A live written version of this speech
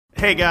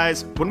Hey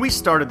guys, when we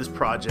started this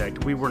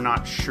project, we were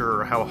not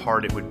sure how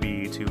hard it would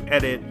be to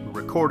edit,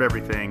 record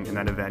everything, and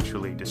then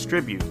eventually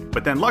distribute.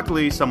 But then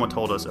luckily, someone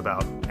told us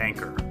about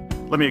Anchor.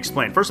 Let me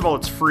explain. First of all,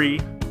 it's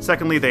free.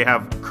 Secondly, they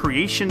have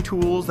creation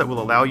tools that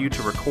will allow you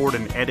to record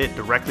and edit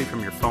directly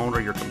from your phone or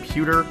your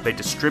computer. They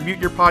distribute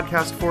your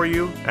podcast for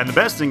you. And the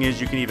best thing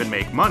is you can even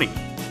make money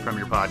from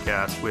your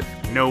podcast with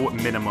no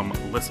minimum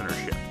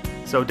listenership.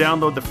 So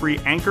download the free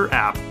Anchor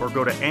app or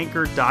go to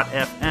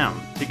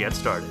anchor.fm to get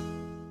started.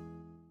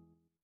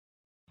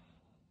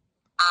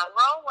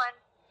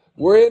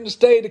 We're in a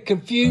state of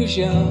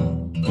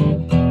confusion.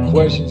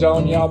 Questions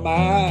on your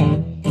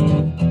mind.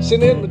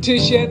 Send in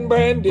Letitia and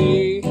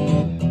Brandy.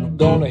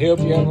 Gonna help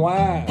you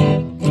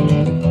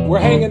unwind. We're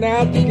hanging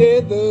out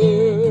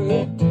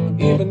together,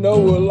 even though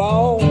we're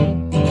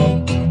alone.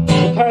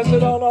 So pass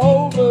it on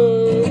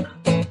over.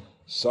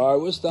 Sorry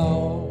we're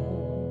stoned.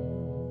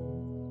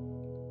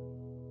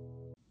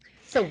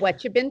 So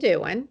what you been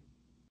doing?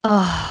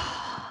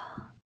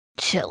 Oh,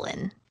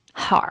 chilling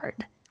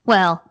hard.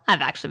 Well,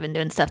 I've actually been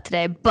doing stuff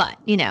today, but,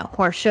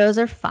 horse shows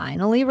are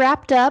finally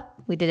wrapped up.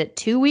 We did it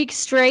 2 weeks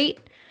straight.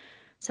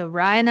 So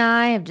Rye and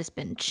I have just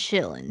been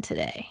chilling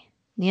today.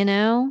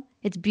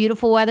 It's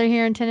beautiful weather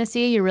here in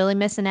Tennessee. You're really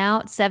missing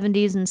out.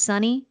 70s and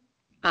sunny.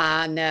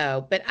 I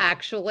know, but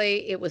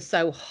actually it was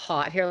so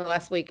hot here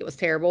last week. It was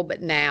terrible,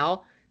 but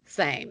now,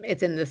 same.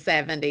 It's in the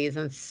 70s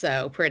and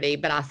so pretty,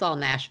 but I saw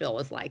Nashville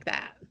was like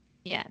that.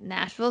 Yeah,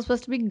 Nashville is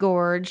supposed to be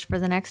gorged for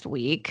the next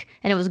week,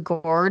 and it was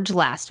gorged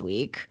last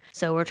week.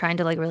 So we're trying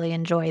to really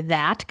enjoy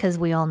that because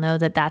we all know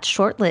that that's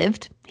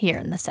short-lived here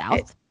in the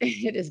South.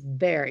 It is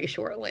very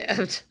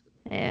short-lived.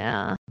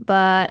 Yeah,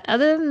 but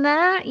other than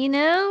that,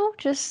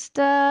 just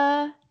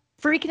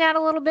freaking out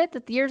a little bit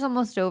that the year's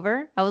almost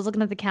over. I was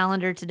looking at the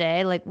calendar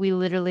today, we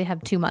literally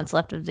have 2 months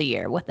left of the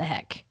year. What the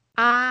heck?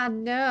 I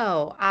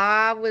know.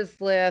 I was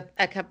with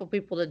a couple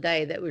people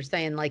today that were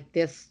saying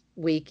this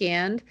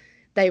weekend,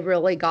 they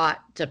really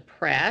got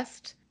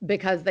depressed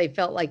because they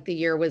felt like the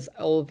year was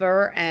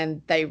over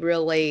and they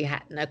really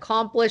hadn't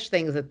accomplished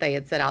things that they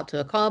had set out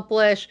to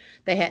accomplish.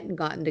 They hadn't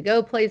gotten to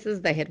go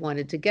places they had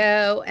wanted to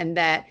go, and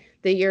that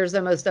the year's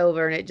almost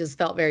over, and it just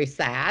felt very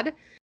sad.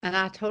 And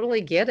I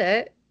totally get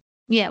it.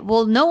 Yeah,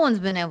 well, no one's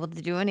been able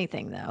to do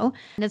anything, though.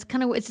 And it's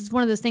just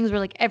one of those things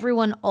where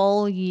everyone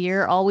all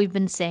year, all we've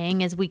been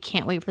saying is we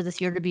can't wait for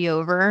this year to be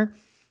over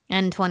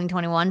and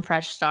 2021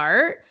 fresh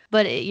start.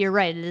 But you're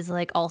right. It is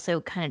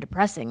also kind of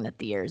depressing that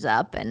the year's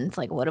up, and it's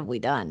what have we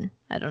done?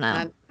 I don't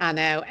know. I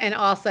know. And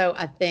also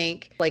I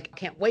think I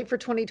can't wait for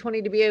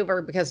 2020 to be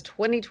over because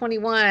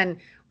 2021,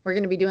 we're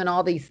going to be doing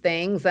all these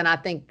things. And I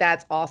think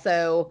that's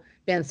also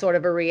been sort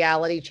of a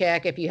reality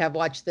check. If you have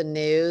watched the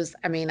news,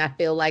 I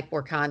feel like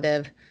we're kind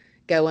of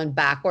going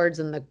backwards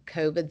in the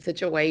COVID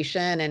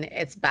situation, and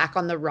it's back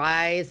on the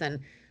rise, and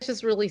it's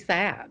just really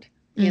sad,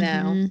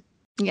 Mm-hmm.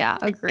 Yeah,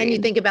 agreed. And you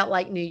think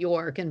about New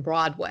York and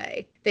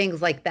Broadway,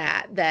 things like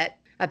that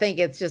I think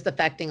it's just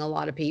affecting a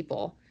lot of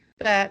people.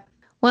 But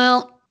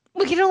well,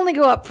 we can only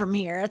go up from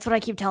here. That's what I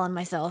keep telling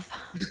myself.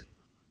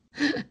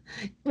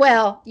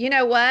 Well, you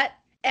know what?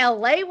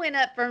 LA went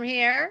up from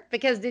here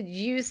because did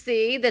you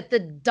see that the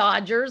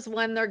Dodgers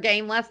won their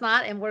game last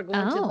night and we're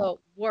going to the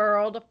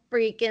World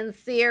freaking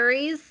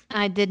Series?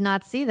 I did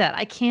not see that.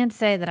 I can't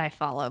say that I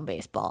follow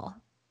baseball.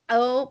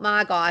 Oh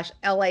my gosh,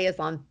 LA is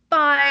on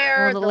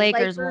fire. Well, the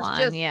Lakers won,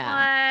 just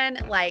yeah.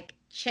 won like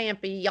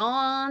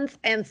champions.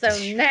 And so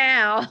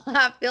now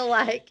I feel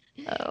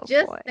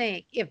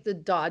think if the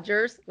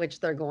Dodgers, which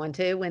they're going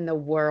to win the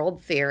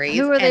World Series.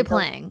 Who are they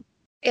playing?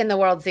 In the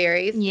World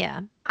Series? Yeah.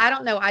 I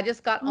don't know. I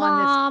just got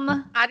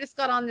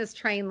on this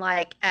train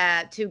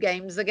 2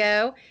 games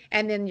ago,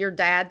 and then your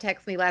dad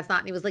texted me last night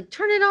and he was like,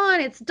 turn it on.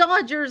 It's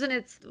Dodgers.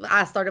 And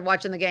I started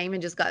watching the game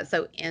and just got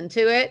so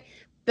into it.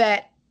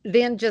 But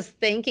then just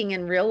thinking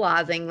and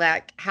realizing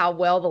how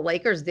well the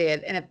Lakers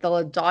did. And if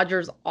the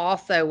Dodgers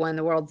also won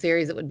the World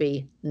Series, it would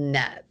be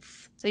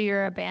nuts. So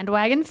you're a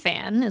bandwagon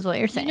fan is what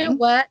you're saying. You know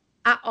what?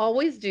 I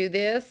always do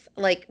this.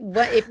 What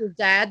if your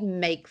dad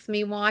makes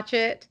me watch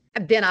it,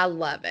 then I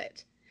love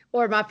it.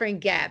 Or my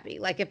friend Gabby,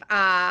 if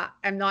I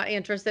am not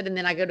interested and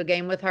then I go to a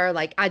game with her,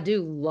 I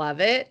do love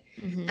it.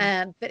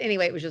 Mm-hmm. But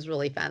anyway, it was just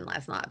really fun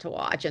last night to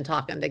watch and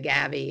talking to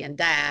Gabby and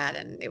Dad,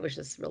 and it was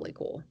just really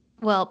cool.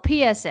 Well,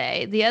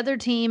 PSA, the other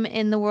team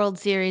in the World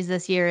Series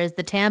this year is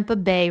the Tampa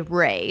Bay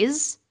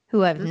Rays,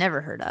 who I've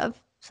never heard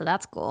of. So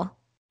that's cool.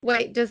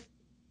 Wait,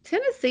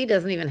 Tennessee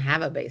doesn't even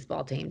have a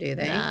baseball team, do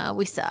they? No,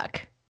 we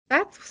suck.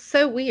 That's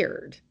so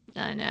weird.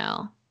 I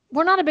know.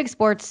 We're not a big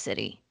sports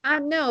city. I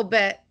know,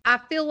 but I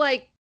feel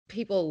like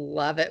people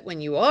love it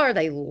when you are.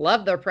 They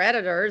love their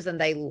Predators and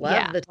they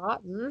love the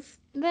Titans.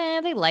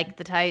 They like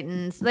the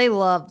Titans. They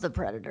love the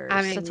Predators.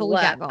 That's what we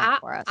got going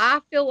for us.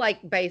 I feel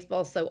like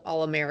baseball's so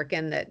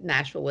all-American that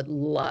Nashville would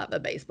love a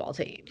baseball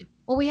team.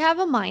 Well, we have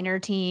a minor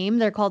team.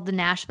 They're called the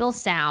Nashville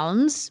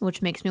Sounds,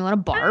 which makes me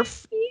want to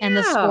barf. Yeah. And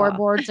the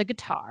scoreboard's a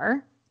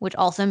guitar, which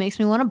also makes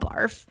me want to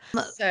barf.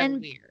 So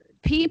weird.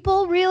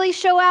 people really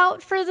show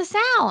out for the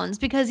sounds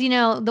because,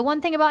 the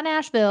one thing about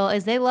Nashville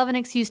is they love an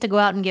excuse to go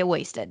out and get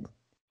wasted.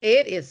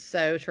 It is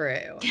so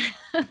true.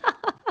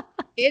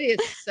 It is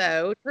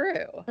so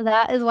true.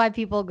 That is why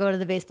people go to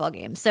the baseball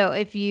game. So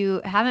if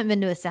you haven't been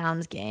to a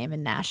Sounds game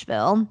in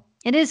Nashville,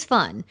 it is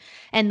fun.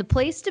 And the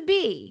place to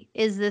be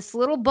is this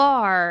little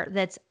bar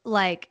that's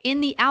like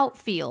in the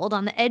outfield,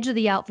 on the edge of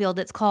the outfield.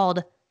 It's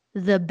called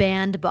the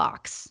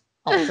Bandbox.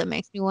 Also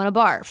makes me want to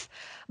barf.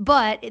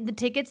 But the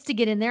tickets to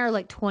get in there are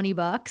like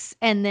 $20.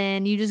 And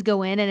then you just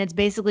go in and it's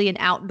basically an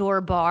outdoor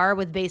bar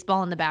with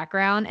baseball in the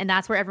background. And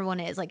that's where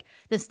everyone is. Like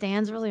the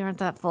stands really aren't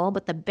that full,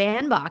 but the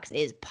Bandbox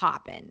is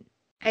popping.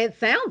 It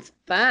sounds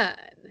fun.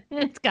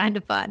 It's kind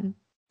of fun.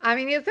 I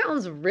mean, it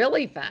sounds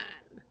really fun.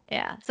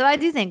 Yeah. So I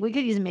do think we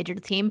could use a major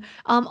team.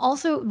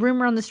 Also,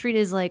 rumor on the street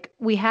is like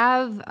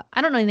I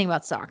don't know anything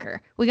about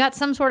soccer. We got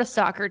some sort of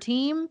soccer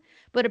team,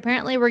 but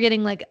apparently we're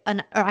getting like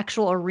an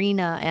actual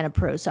arena and a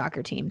pro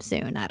soccer team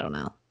soon. I don't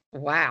know.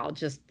 Wow.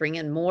 Just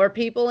bringing more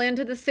people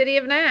into the city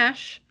of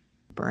Nash.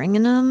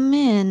 Bringing them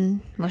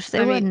in. Wish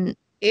they wouldn't.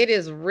 It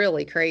is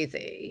really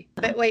crazy.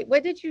 But wait,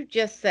 what did you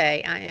just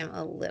say? I am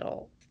a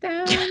little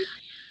stoned.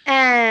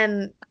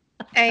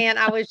 And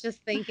I was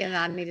just thinking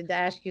I needed to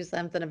ask you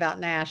something about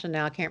Nash, and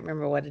now I can't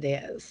remember what it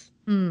is.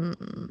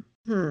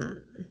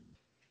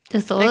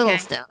 Just a little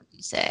stoned,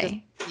 you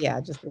say?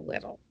 Just a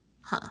little.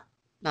 Huh.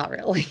 Not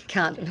really.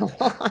 Kind of a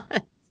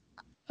lot.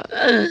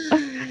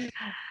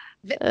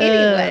 But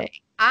anyway,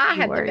 I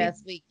had the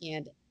best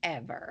weekend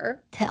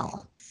ever.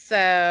 Tell.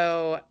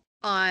 So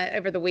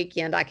over the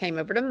weekend, I came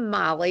over to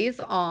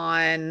Molly's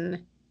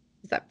on...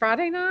 Is that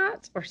Friday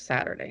night or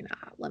Saturday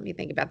night? Let me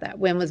think about that.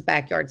 When was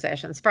Backyard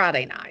Sessions?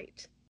 Friday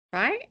night,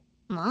 right?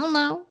 I don't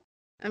know.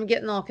 I'm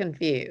getting all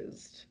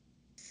confused.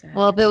 So.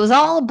 Well, if it was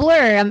all a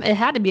blur, it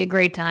had to be a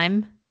great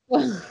time.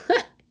 Well,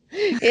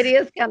 it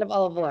is kind of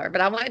all a blur.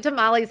 But I went to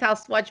Molly's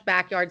house to watch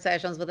Backyard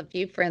Sessions with a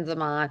few friends of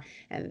mine,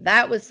 and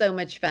that was so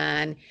much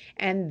fun.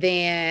 And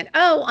then,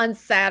 on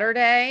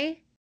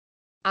Saturday,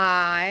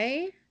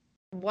 why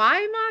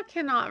I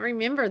cannot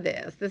remember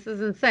this. This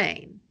is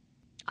insane.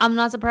 I'm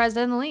not surprised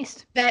in the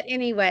least. But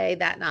anyway,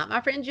 that night,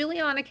 my friend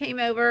Juliana came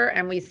over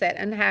and we sat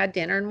and had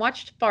dinner and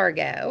watched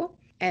Fargo.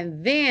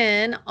 And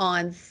then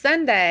on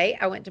Sunday,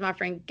 I went to my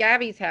friend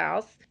Gabby's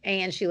house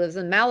and she lives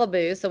in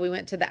Malibu. So we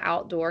went to the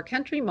outdoor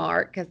Country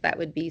Mart because that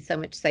would be so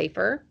much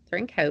safer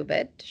during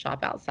COVID to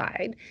shop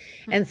outside.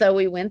 And so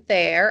we went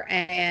there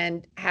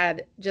and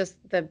had just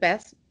the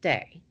best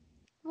day.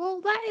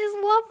 Well, that is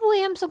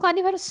lovely. I'm so glad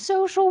you had a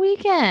social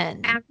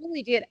weekend. I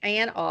really did.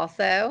 And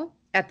also...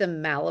 at the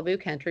Malibu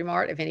Country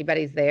Mart, if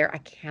anybody's there, I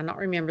cannot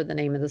remember the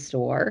name of the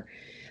store,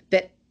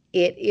 but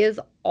it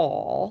is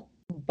all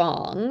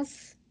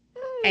bongs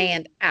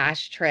and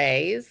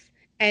ashtrays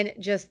and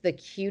just the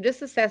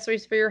cutest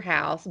accessories for your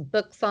house,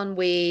 books on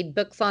weed,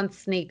 books on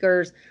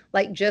sneakers,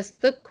 like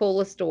just the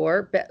coolest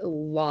store, but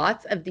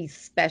lots of these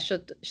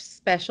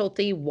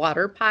specialty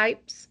water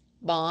pipes,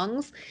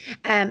 bongs,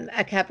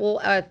 a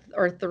couple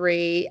or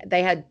three,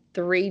 they had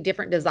 3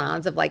 different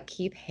designs of like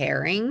Keith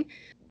Haring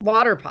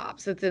water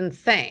pops. It's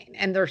insane.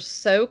 And they're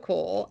so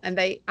cool. And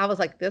I was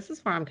like, this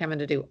is where I'm coming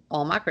to do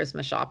all my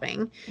Christmas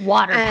shopping.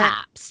 Water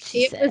pops.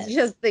 It was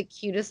just the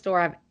cutest store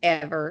I've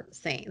ever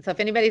seen. So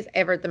if anybody's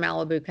ever at the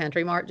Malibu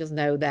Country Mart, just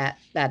know that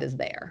is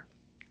there.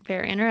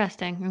 Very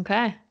interesting.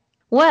 Okay.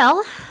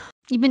 Well,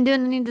 you've been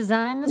doing any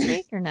design this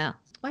week or no?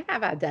 What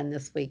have I done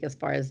this week as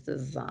far as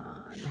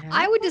design?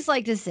 I would just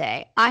like to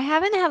say, I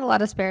haven't had a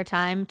lot of spare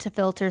time to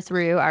filter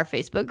through our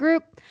Facebook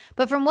group,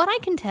 but from what I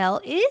can tell,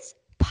 it is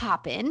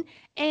popping,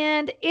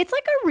 and it's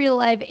like a real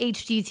live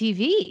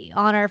HGTV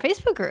on our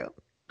Facebook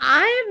group.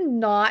 I am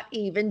not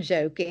even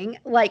joking.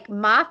 Like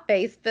my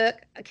Facebook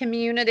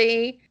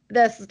community,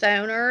 the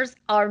stoners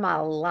are my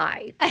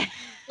life.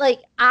 Like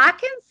I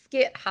can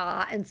get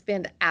high and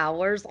spend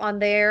hours on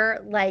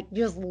there, like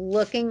just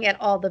looking at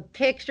all the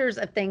pictures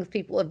of things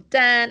people have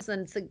done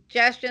and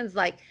suggestions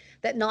like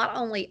that not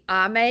only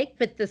I make,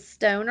 but the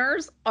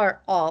stoners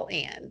are all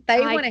in.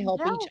 They want to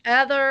help each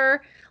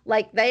other.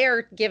 Like they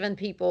are giving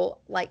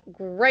people like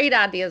great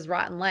ideas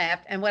right and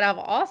left. And what I've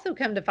also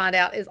come to find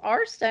out is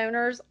our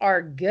stoners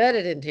are good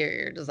at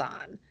interior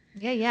design.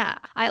 Yeah.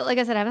 Like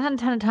I said, I haven't had a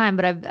ton of time,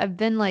 but I've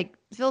been like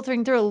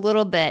filtering through a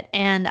little bit.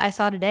 And I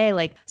saw today,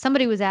 like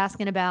somebody was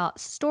asking about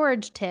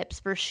storage tips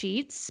for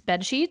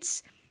bed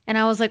sheets. And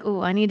I was like,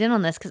 oh, I need in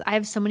on this because I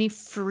have so many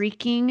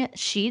freaking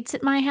sheets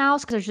at my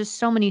house because there's just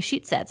so many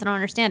sheet sets. I don't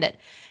understand it.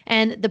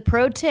 And the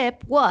pro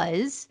tip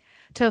was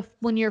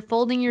when you're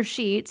folding your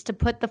sheets, to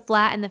put the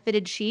flat and the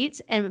fitted sheets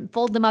and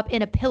fold them up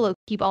in a pillow,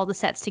 keep all the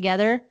sets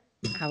together.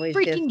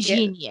 Freaking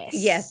genius.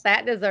 Yes,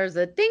 that deserves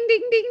a ding,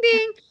 ding, ding,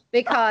 ding,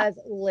 because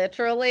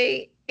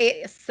literally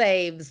it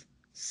saves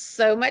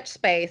so much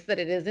space that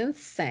it is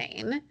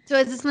insane. So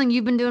is this something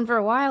you've been doing for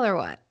a while or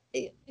what?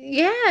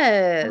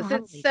 Yes,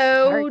 it's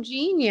so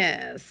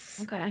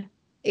genius. Okay.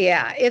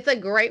 Yeah, it's a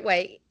great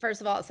way. First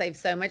of all, it saves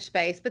so much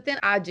space, but then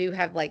I do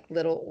have like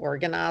little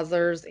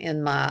organizers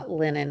in my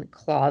linen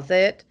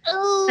closet.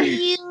 Oh,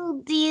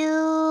 you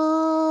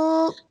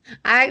do.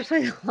 I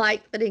actually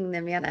like putting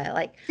them in a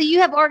like, So you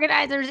have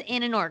organizers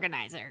in an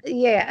organizer.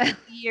 yeah,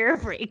 You're a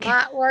freak.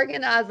 my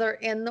organizer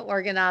in the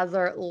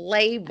organizer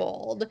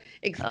labeled,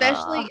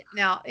 especially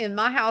now in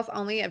my house, I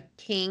only have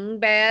king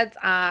beds.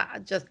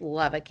 I just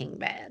love a king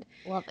bed.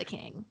 Love the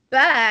king.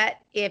 But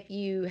if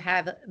you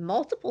have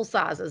multiple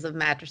sizes of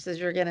mattresses,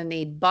 you're going to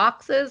need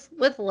boxes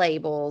with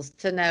labels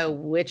to know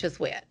which is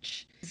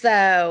which.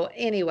 So,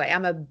 anyway,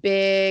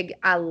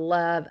 I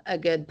love a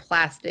good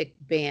plastic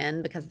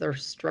bin because they're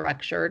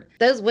structured.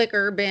 Those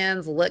wicker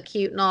bins look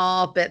cute and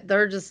all, but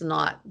they're just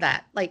not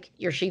that. Like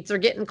your sheets are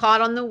getting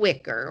caught on the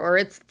wicker or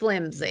it's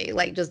flimsy.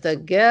 Like just a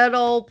good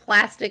old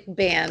plastic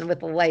bin with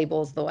the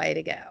labels the way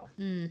to go.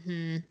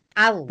 Mm-hmm.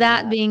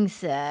 That being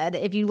said,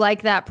 if you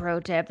like that pro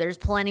tip, there's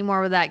plenty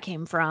more where that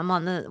came from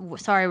on the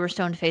Sorry We're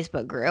Stoned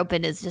Facebook group,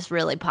 and it's just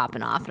really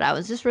popping off. And I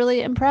was just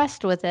really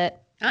impressed with it.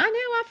 I know.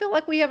 I feel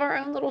like we have our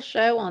own little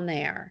show on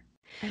there.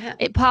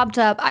 It popped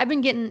up. I've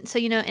been getting, so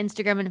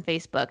Instagram and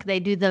Facebook, they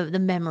do the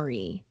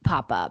memory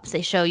pop-ups.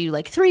 They show you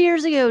like 3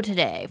 years ago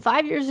today,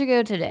 5 years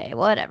ago today,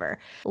 whatever.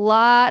 A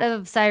lot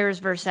of Cyrus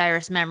versus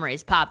Cyrus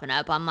memories popping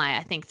up on my,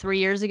 I think 3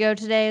 years ago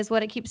today is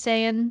what it keeps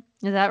saying.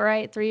 Is that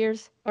right? 3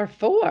 years? Or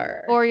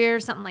 4. 4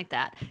 years, something like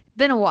that.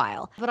 Been a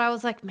while. But I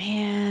was like,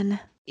 man,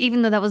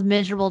 even though that was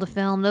miserable to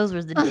film, those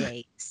were the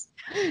days.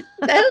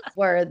 Those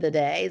were the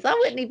days. I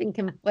wouldn't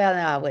even well, no,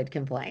 I would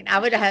complain. I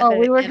would have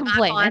we were in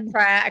my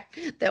contract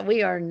that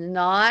we are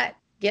not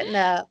getting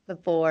up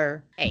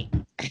before 8.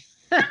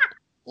 I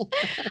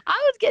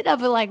was getting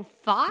up at like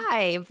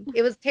 5.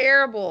 It was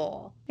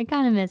terrible. I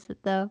kind of miss it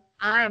though.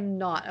 I am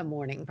not a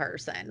morning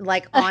person.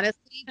 Like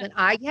honestly, when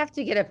I have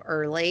to get up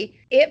early,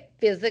 it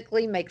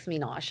physically makes me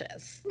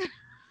nauseous.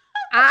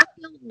 I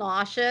feel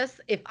nauseous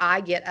if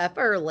I get up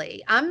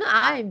early.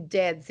 I'm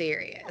dead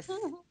serious.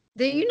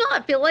 Do you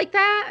not feel like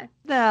that?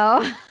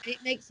 No. It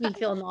makes me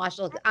feel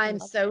nauseous. I'm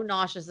so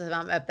nauseous if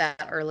I'm up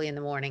that early in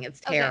the morning. It's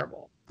terrible.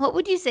 Okay. What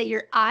would you say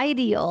your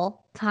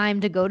ideal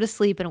time to go to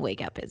sleep and wake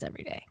up is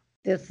every day?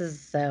 This is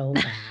so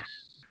bad.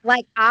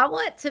 Like I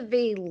want to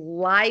be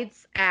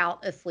lights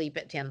out asleep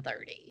at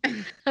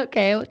 10:30.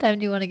 Okay. What time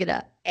do you want to get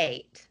up?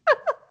 8.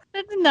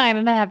 That's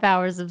 9.5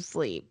 hours of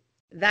sleep.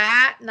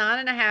 That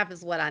 9.5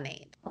 is what I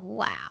need.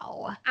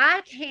 Wow.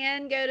 I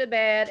can go to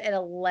bed at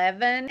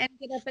 11 and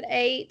get up at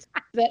 8,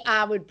 but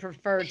I would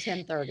prefer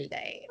 10:30 to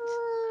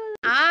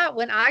 8.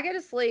 When I go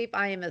to sleep,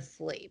 I am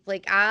asleep.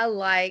 Like I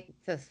like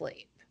to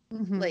sleep.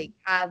 Mm-hmm. Like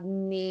I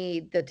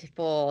need the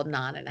full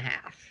 9.5.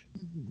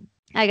 Mm-hmm.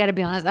 I got to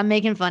be honest, I'm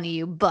making fun of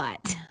you,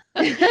 but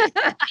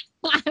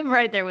I'm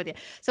right there with you.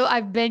 So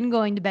I've been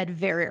going to bed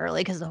very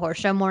early because the horse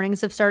show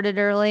mornings have started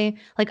early.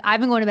 Like I've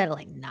been going to bed at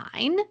like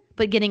 9,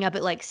 but getting up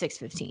at like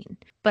 6:15.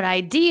 But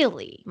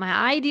ideally,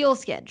 my ideal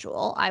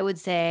schedule, I would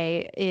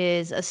say,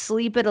 is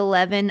asleep at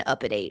 11,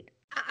 up at 8.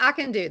 I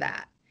can do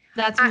that.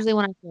 That's usually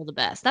when I feel the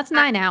best. That's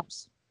 9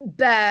 hours.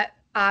 But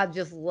I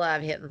just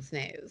love hitting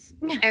snooze.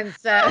 And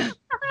so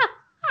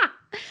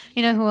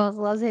you know who else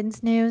loves hitting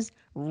snooze?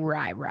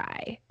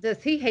 Rai.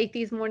 Does he hate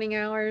these morning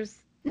hours?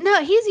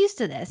 No, he's used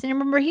to this. And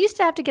remember, he used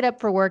to have to get up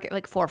for work at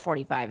like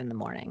 4:45 in the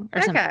morning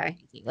or something.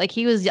 Crazy. Like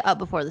he was up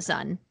before the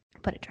sun.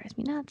 But it drives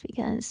me nuts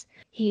because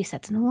he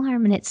sets an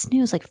alarm and it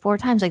snooze like 4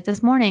 times. Like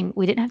this morning,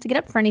 we didn't have to get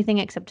up for anything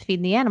except to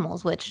feed the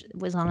animals, which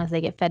as long as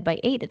they get fed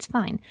by 8, it's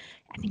fine.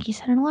 I think he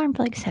set an alarm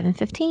for like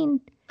 7:15.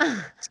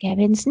 Just kept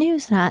hitting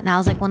snooze. And I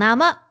was like, well, now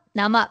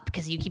I'm up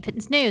because you keep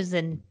hitting snooze,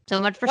 and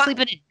so much for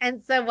sleeping in.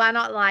 And so why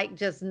not like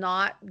just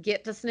not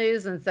get to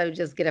snooze and so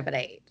just get up at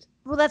 8?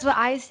 Well, that's what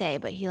I say,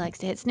 but he likes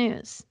to hit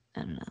snooze.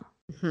 I don't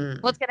know.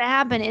 What's going to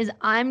happen is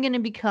I'm going to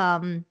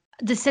become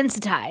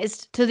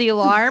desensitized to the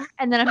alarm,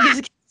 and then I'm just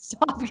going to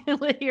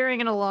stop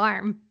hearing an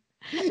alarm.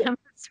 I'm going to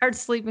start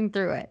sleeping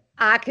through it.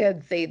 I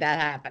could see that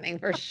happening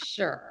for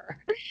sure.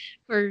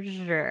 For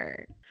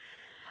sure.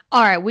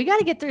 All right, we got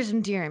to get through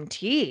some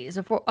DRMTs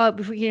before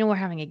we're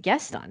having a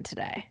guest on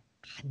today.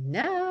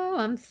 No,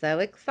 I'm so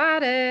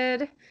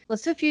excited.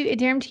 Let's do a few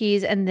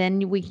DRMTs, and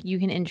then you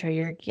can intro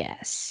your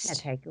guest.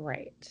 Okay,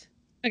 great.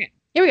 Okay,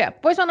 here we go.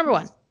 Voicemail number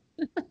 1.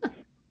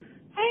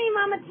 Hey,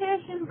 Mama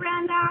Tish and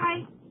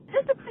Brandi.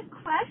 Just a quick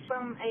question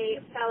from a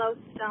fellow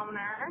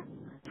stoner.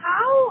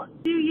 How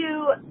do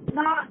you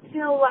not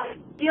feel like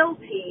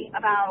guilty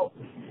about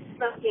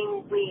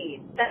smoking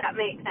weed? That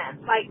makes sense.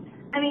 Like,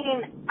 I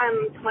mean,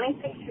 I'm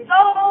 26 years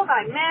old,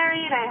 I'm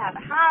married, I have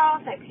a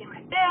house, I pay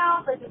my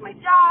bills, this is my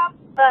job,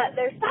 but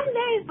there's some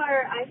days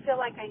where I feel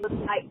like I would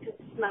like to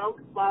smoke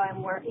while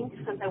I'm working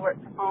since I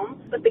work from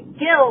home, but the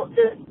guilt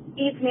just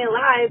eats me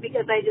alive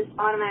because I just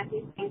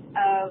automatically think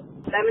of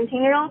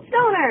 17-year-old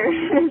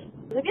stoner.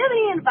 If you have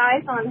any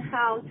advice on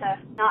how to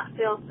not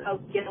feel so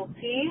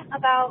guilty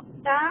about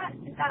that,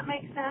 if that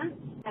makes sense,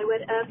 I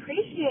would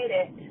appreciate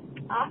it.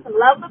 Awesome.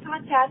 Love the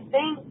podcast.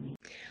 Thanks.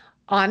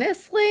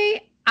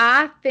 Honestly,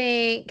 I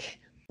think,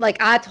 like,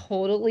 I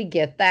totally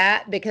get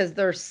that because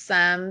there's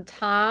some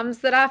times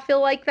that I feel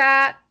like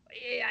that.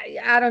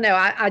 I don't know.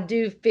 I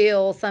do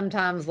feel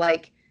sometimes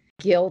like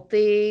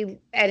guilty,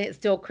 and it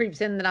still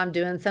creeps in that I'm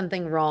doing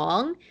something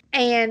wrong.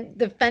 And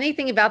the funny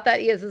thing about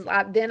that is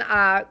then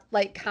I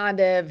like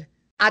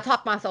I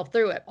talk myself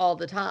through it all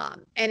the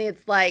time. And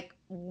it's like,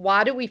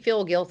 why do we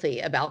feel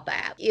guilty about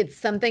that? It's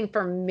something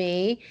for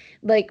me,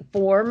 like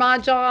for my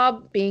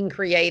job, being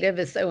creative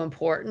is so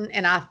important.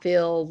 And I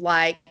feel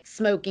like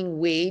smoking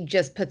weed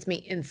just puts me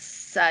in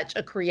such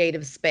a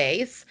creative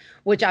space,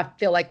 which I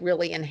feel like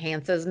really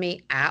enhances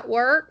me at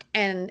work.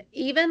 And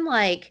even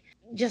like,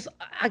 just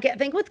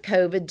think with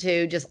COVID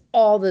too, just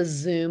all the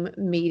Zoom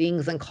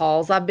meetings and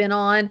calls I've been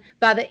on.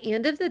 By the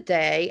end of the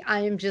day, I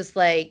am just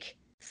like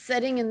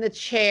sitting in the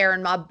chair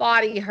and my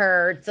body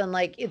hurts, and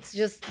like it's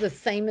just the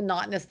same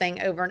monotonous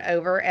thing over and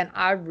over. And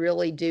I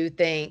really do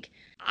think,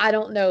 I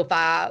don't know if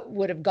I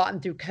would have gotten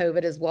through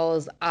COVID as well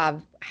as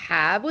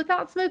have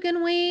without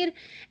smoking weed.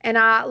 And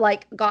I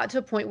like got to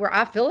a point where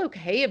I feel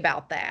okay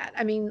about that.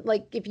 I mean,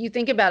 like if you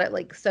think about it,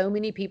 like so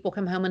many people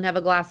come home and have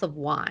a glass of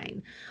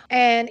wine.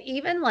 And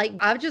even like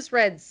I've just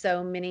read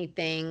so many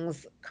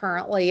things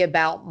currently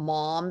about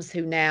moms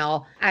who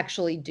now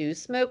actually do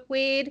smoke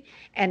weed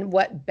and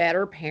what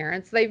better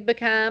parents they've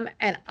become.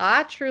 And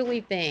I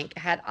truly think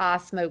had I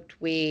smoked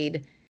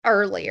weed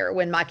earlier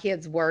when my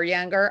kids were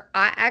younger,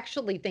 I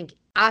actually think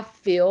I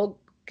feel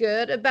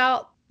good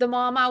about the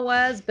mom I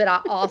was, but I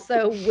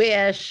also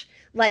wish,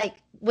 like,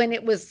 when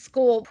it was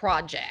school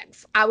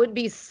projects, I would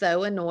be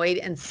so annoyed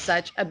and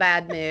such a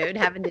bad mood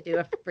having to do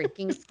a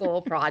freaking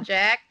school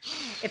project.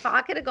 If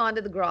I could have gone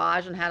to the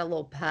garage and had a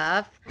little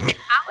puff, I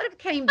would have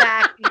came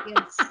back and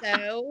been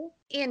so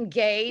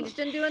engaged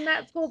in doing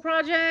that school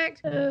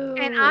project.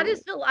 And I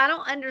just feel, I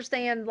don't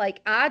understand. Like,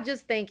 I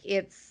just think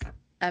it's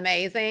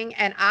amazing.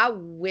 And I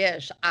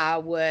wish I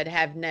would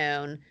have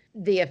known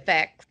the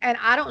effects. And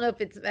I don't know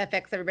if it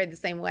affects everybody the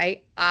same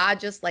way. I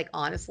just like,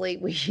 honestly,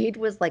 weed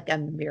was like a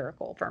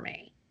miracle for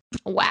me.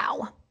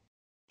 Wow.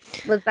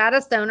 Was that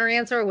a stoner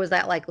answer or was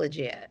that like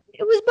legit?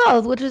 It was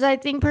both, which was, I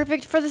think,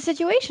 perfect for the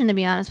situation, to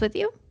be honest with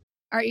you.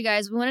 All right, you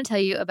guys, we want to tell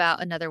you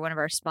about another one of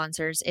our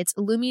sponsors. It's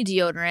Lume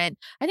Deodorant.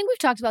 I think we've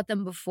talked about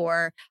them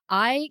before.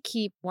 I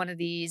keep one of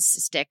these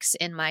sticks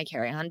in my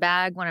carry-on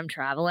bag when I'm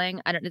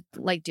traveling. I don't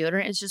like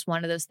deodorant. It's just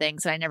one of those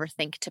things that I never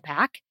think to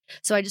pack.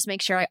 So I just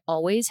make sure I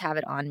always have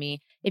it on me.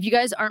 If you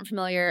guys aren't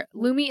familiar,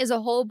 Lume is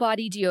a whole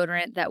body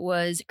deodorant that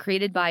was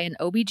created by an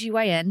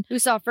OBGYN who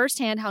saw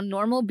firsthand how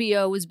normal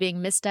BO was being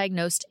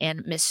misdiagnosed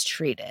and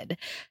mistreated.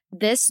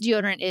 This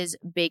deodorant is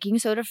baking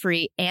soda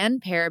free and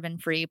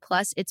paraben free,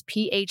 plus it's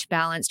pH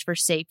balanced for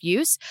safe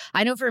use.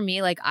 I know for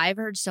me, like I've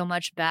heard so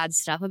much bad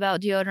stuff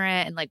about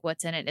deodorant and like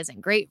what's in it isn't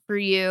great for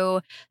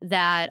you,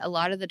 that a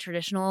lot of the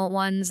traditional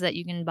ones that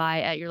you can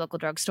buy at your local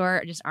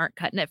drugstore just aren't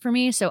cutting it for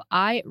me. So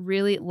I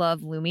really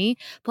love Lume.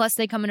 Plus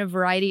they come in a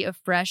variety of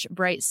fresh,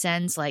 bright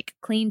scents like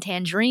clean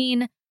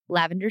tangerine,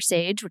 lavender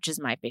sage, which is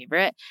my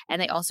favorite,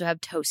 and they also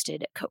have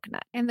toasted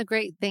coconut. And the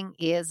great thing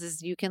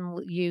is you can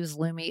use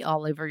Lume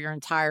all over your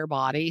entire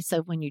body.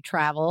 So when you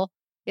travel,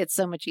 it's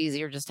so much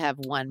easier just to have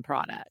one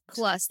product.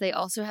 Plus, they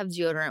also have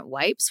deodorant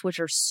wipes, which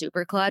are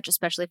super clutch,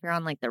 especially if you're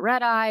on like the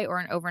red eye or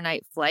an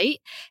overnight flight.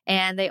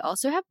 And they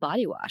also have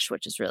body wash,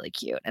 which is really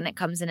cute. And it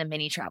comes in a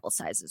mini travel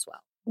size as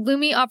well.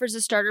 Lume offers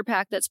a starter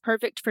pack that's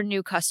perfect for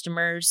new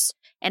customers.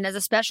 And as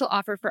a special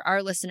offer for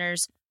our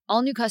listeners,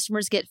 all new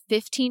customers get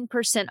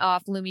 15%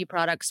 off Lume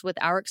products with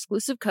our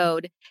exclusive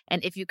code.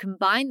 And if you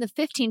combine the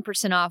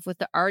 15% off with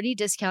the already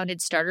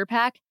discounted starter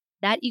pack,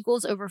 that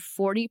equals over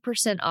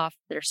 40% off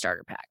their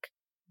starter pack.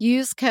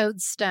 Use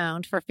code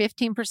STONED for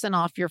 15%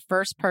 off your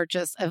first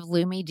purchase of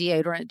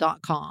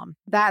LumeDeodorant.com.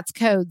 That's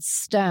code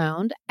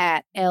STONED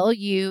at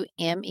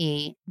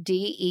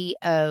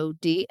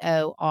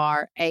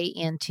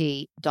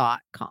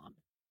LumeDeodorant.com.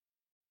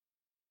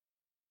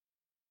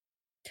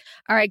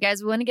 All right,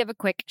 guys, we want to give a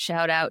quick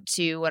shout out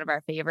to one of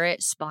our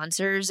favorite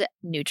sponsors,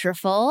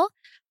 Nutrafol.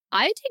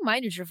 I take my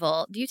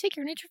Nutrafol. Do you take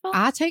your Nutrafol?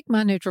 I take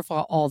my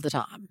Nutrafol all the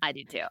time. I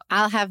do too.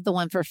 I'll have the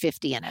one for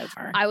 50 and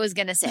over. I was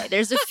going to say,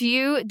 there's a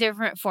few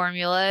different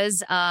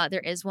formulas.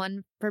 There is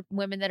one for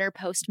women that are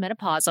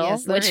postmenopausal,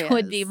 Yes, which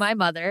would be my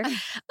mother.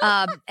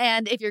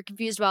 And if you're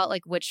confused about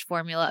like which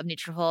formula of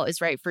Nutrafol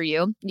is right for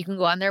you, you can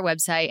go on their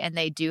website and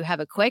they do have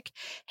a quick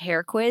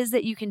hair quiz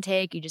that you can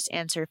take. You just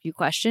answer a few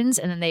questions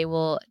and then they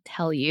will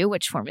tell you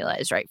which formula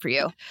is right for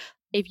you.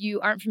 If you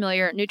aren't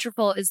familiar,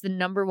 Nutrafol is the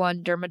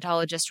 #1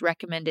 dermatologist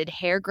recommended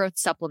hair growth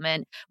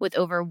supplement, with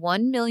over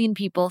 1 million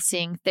people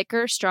seeing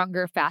thicker,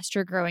 stronger,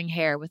 faster growing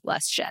hair with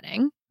less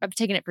shedding. I've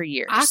taken it for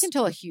years. I can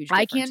tell a huge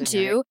difference. I can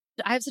too.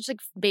 I have such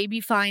like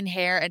baby fine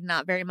hair and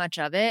not very much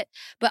of it,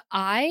 but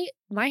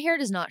my hair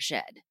does not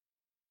shed.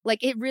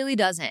 Like it really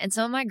doesn't. And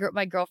some of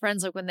my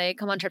girlfriends, like when they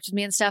come on trips with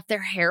me and stuff,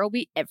 their hair will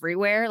be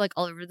everywhere, like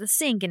all over the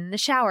sink and in the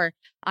shower.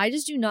 I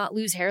just do not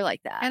lose hair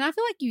like that. And I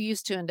feel like you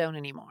used to and don't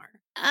anymore.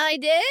 I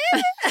did.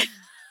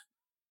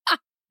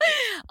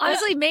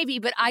 Honestly, maybe,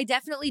 but I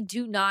definitely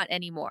do not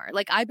anymore.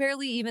 Like I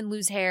barely even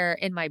lose hair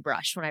in my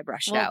brush when I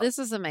brush it out. This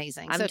is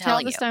amazing. I'm so tell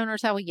telling the you.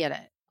 stoners how we get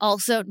it.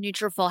 Also,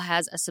 Nutrafol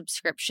has a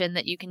subscription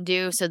that you can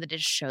do so that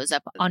it shows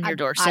up on your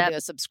doorstep. I do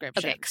a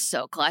subscription. Okay,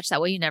 so clutch. That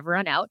way you never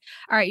run out.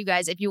 All right, you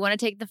guys, if you want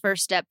to take the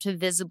first step to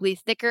visibly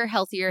thicker,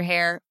 healthier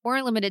hair for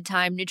a limited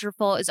time,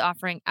 Nutrafol is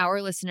offering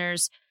our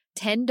listeners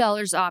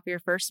 $10 off your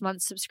first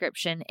month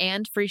subscription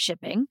and free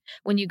shipping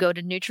when you go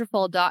to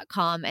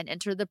Nutrafol.com and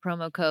enter the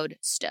promo code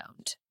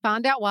STONED.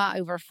 Find out why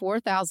over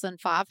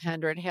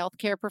 4,500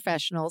 healthcare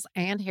professionals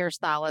and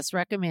hairstylists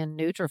recommend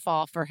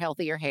Nutrafol for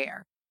healthier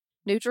hair.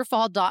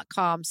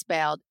 Nutrafol.com,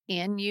 spelled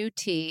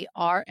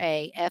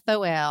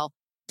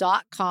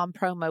Nutrafol.com,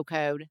 promo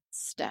code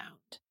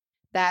STONED.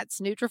 That's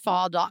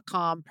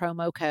Nutrafol.com,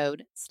 promo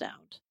code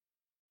STONED.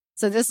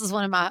 So this is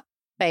one of my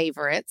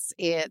favorites.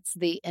 It's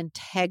the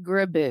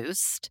Integra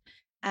Boost,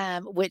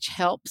 which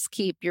helps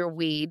keep your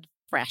weed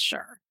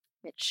fresher.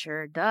 It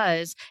sure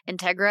does.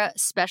 Integra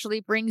specially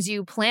brings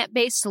you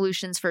plant-based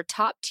solutions for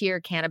top-tier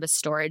cannabis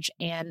storage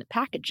and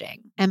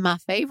packaging. And my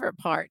favorite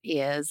part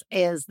is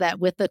that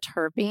with the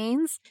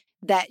terpenes,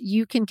 that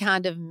you can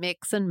kind of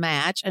mix and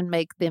match and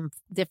make them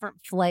different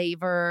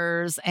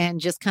flavors and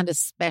just kind of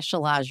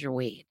specialize your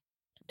weed.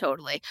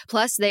 Totally.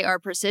 Plus, they are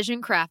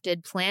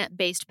precision-crafted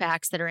plant-based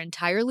packs that are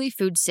entirely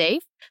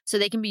food-safe, so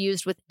they can be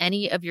used with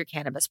any of your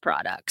cannabis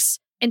products.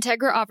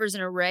 Integra offers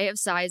an array of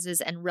sizes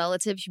and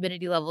relative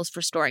humidity levels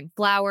for storing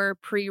flour,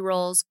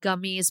 pre-rolls,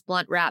 gummies,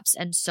 blunt wraps,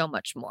 and so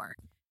much more.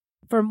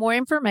 For more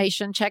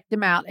information, check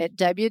them out at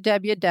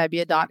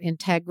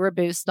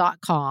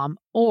www.integraboost.com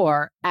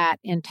or at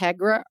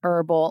Integra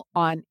Herbal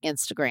on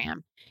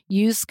Instagram.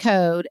 Use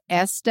code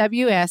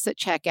SWS at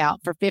checkout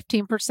for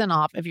 15%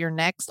 off of your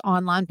next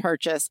online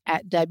purchase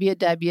at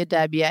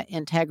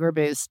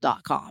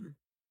www.integraboost.com.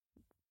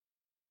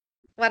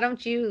 Why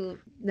don't you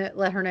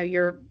let her know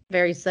your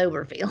very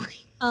sober feeling?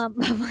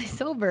 My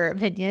sober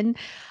opinion,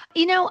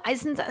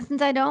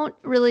 since I don't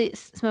really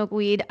smoke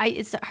weed,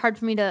 it's hard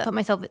for me to put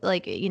myself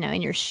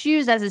in your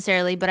shoes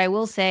necessarily. But I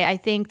will say, I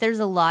think there's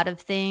a lot of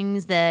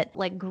things that,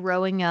 like,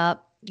 growing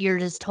up, you're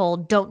just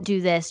told, don't do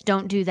this,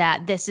 don't do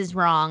that, this is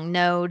wrong,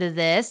 no to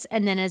this.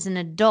 And then as an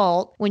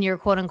adult, when you're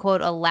quote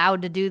unquote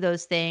allowed to do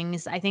those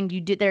things, I think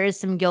there is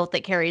some guilt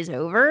that carries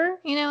over,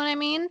 you know what I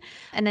mean?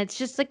 And it's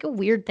just like a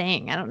weird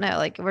thing. I don't know,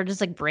 like we're just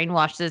like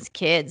brainwashed as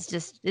kids,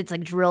 it's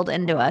like drilled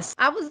into us.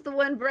 I was the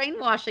one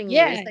brainwashing you.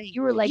 Yeah,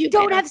 you were like, you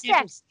don't have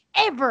sex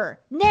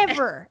ever,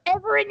 never,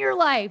 ever in your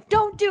life.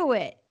 Don't do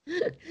it.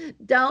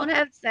 Don't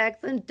have sex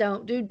and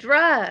don't do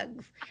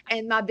drugs.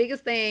 And my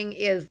biggest thing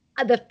is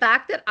the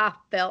fact that I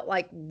felt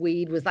like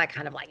weed was like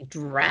kind of like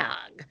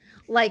drug,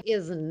 like,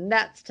 is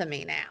nuts to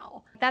me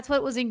now. That's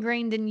what was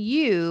ingrained in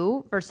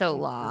you for so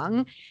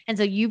long. And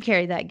so you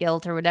carry that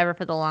guilt or whatever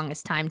for the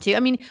longest time too. I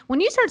mean, when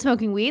you started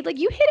smoking weed, like,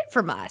 you hid it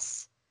from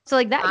us. So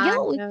like that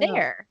guilt was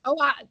there. Oh,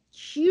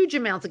 huge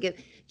amounts of guilt.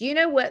 Do you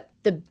know what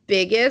the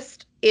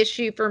biggest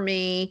issue for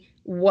me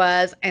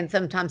was, and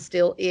sometimes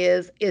still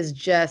is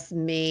just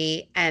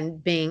me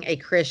and being a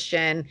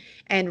Christian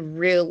and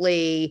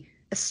really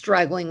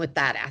struggling with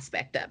that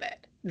aspect of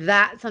it.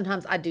 That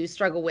sometimes I do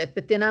struggle with,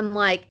 but then I'm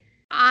like,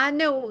 I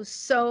know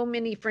so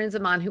many friends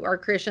of mine who are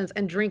Christians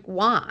and drink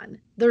wine.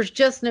 There's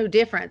just no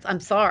difference. I'm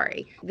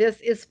sorry.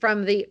 This is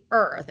from the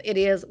earth. It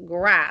is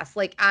grass.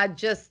 Like, I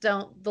just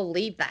don't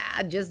believe that.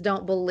 I just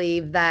don't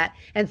believe that.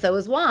 And so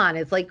is wine.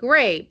 It's like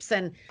grapes.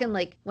 And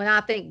like, when I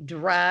think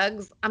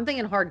drugs, I'm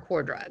thinking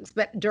hardcore drugs.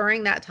 But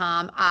during that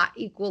time, I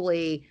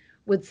equally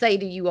would say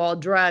to you all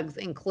drugs,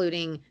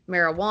 including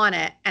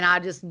marijuana. And I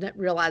just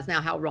realize now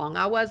how wrong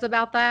I was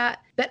about that.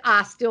 But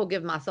I still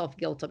give myself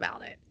guilt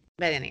about it.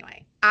 But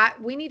anyway,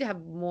 we need to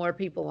have more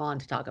people on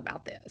to talk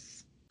about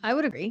this. I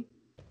would agree.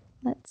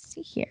 Let's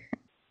see here.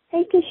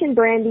 Hey, Tish and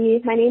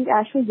Brandy. My name's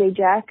Ashley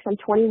Zajac. I'm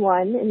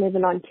 21 and live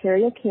in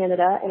Ontario,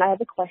 Canada, and I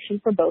have a question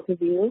for both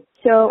of you.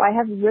 So I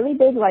have really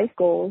big life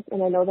goals,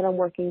 and I know that I'm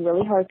working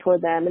really hard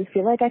toward them and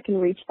feel like I can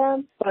reach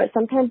them, but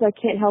sometimes I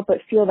can't help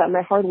but feel that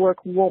my hard work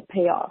won't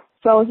pay off.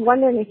 So I was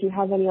wondering if you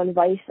have any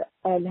advice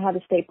on how to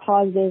stay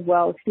positive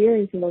while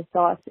experiencing those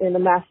thoughts and the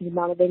massive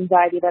amount of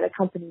anxiety that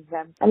accompanies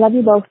them. I love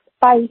you both.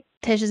 Bye.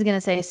 Tish is going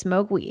to say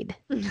smoke weed.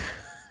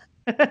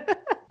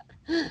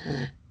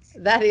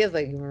 That is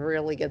a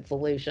really good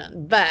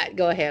solution. But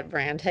go ahead,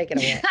 Bran, take it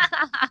away.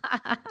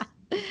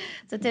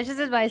 So Tish's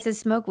advice is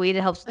smoke weed.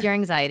 It helps with your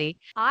anxiety.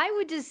 I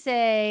would just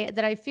say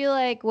that I feel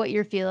like what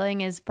you're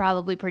feeling is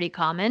probably pretty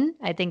common.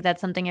 I think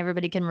that's something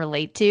everybody can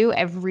relate to.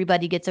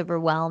 Everybody gets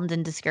overwhelmed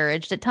and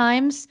discouraged at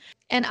times.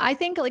 And I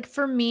think, like,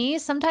 for me,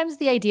 sometimes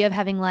the idea of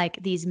having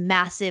like these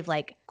massive,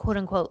 like, quote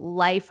unquote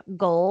life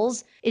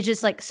goals is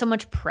just like so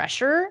much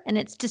pressure and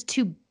it's just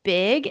too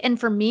big. And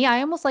for me,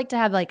 I almost like to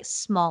have like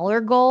smaller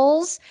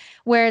goals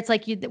where it's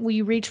like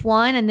you reach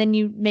one and then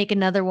you make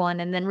another one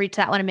and then reach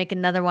that one and make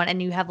another one.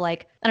 And you have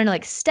like, I don't know,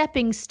 like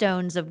stepping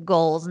stones of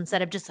goals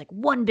instead of just like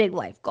one big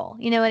life goal.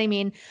 You know what I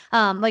mean?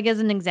 Like, as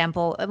an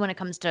example, when it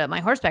comes to my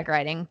horseback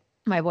riding,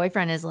 my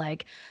boyfriend is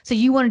like, so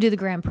you want to do the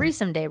Grand Prix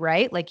someday,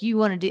 right? Like, you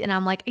want to do, and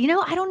I'm like,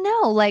 I don't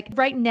know. Like,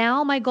 right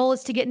now, my goal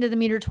is to get into the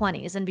meter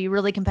 20s and be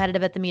really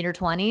competitive at the meter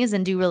 20s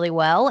and do really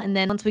well. And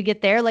then once we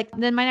get there, like,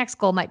 then my next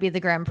goal might be the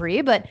Grand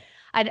Prix. But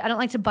I don't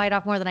like to bite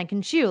off more than I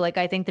can chew. Like,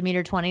 I think the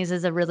meter 20s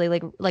is a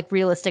really like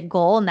realistic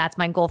goal, and that's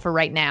my goal for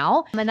right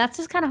now. And that's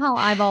just kind of how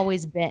I've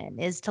always been,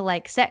 is to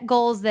like set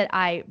goals that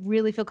I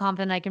really feel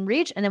confident I can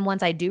reach, and then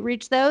once I do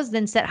reach those,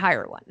 then set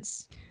higher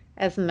ones.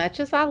 As much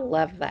as I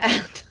love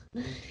that,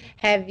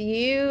 have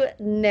you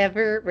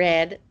never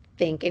read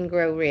Think and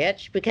Grow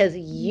Rich? Because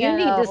you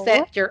need to No.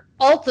 set your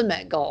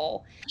ultimate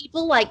goal.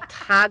 People like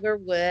Tiger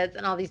Woods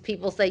and all these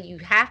people say you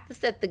have to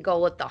set the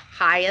goal at the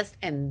highest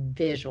and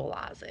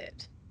visualize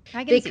it.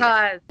 I can see that.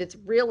 Because it's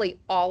really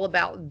all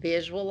about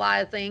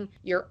visualizing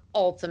your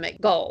ultimate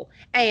goal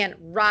and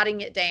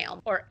writing it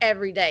down or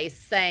every day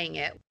saying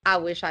it. I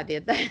wish I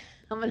did that.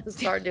 I'm going to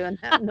start doing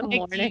that in the Like, do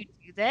morning.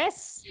 you do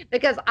this?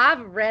 Because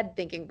I've read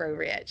Think and Grow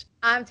Rich.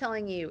 I'm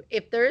telling you,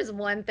 if there is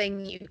one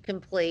thing you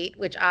complete,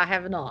 which I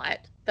have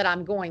not, but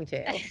I'm going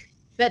to,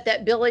 but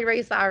that Billy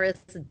Ray Cyrus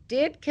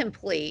did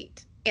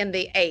complete in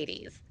the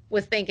 80s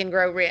was Think and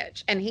Grow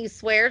Rich. And he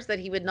swears that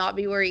he would not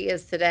be where he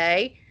is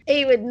today.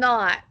 He would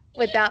not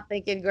without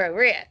Think and Grow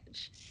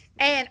Rich.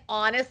 And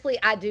honestly,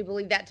 I do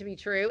believe that to be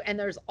true. And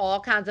there's all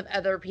kinds of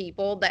other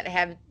people that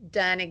have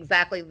done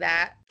exactly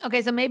that.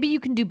 Okay, so maybe you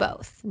can do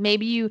both.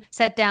 Maybe you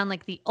set down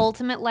like the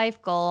ultimate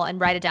life goal and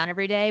write it down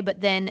every day,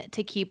 but then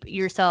to keep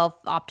yourself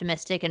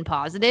optimistic and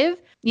positive,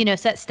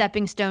 set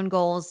stepping stone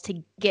goals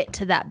to get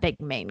to that big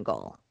main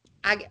goal.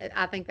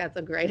 I think that's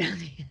a great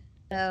idea.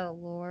 Oh,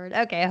 Lord.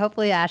 Okay,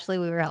 hopefully, Ashley,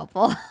 we were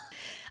helpful.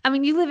 I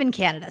mean, you live in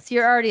Canada, so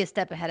you're already a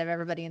step ahead of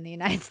everybody in the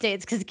United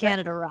States because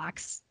Canada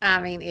rocks.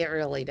 I mean, it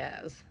really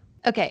does.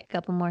 Okay, a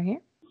couple more here.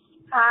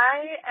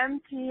 Hi,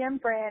 MT and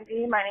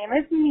Brandy. My name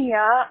is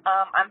Mia.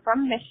 I'm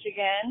from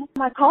Michigan.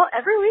 I call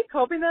every week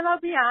hoping that I'll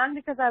be on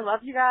because I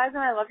love you guys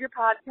and I love your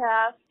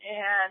podcast,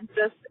 and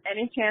just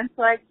any chance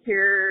to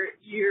hear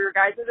your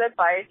guys'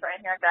 advice or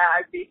anything like that,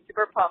 I'd be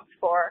super pumped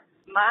for.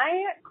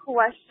 My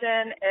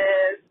question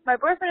is, my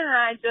boyfriend and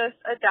I just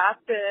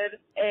adopted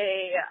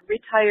a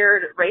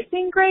retired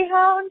racing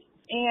greyhound,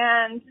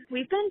 and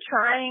we've been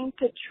trying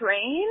to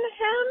train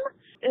him.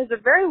 He's a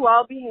very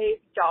well-behaved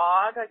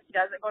dog. He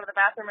doesn't go to the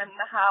bathroom in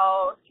the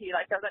house. He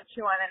doesn't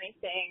chew on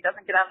anything,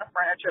 doesn't get on the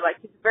furniture.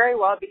 He's very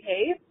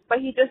well-behaved,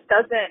 but he just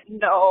doesn't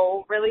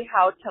know really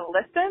how to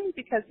listen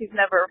because he's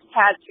never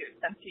had to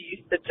since he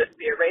used to just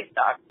be a race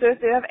dog. So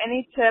if you have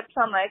any tips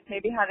on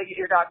maybe how to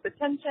get your dog's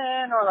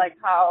attention or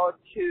how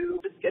to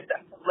just get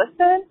them to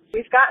listen.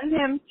 We've gotten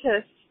him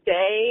to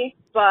stay,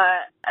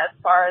 but as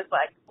far as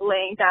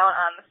laying down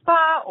on the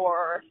spot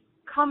or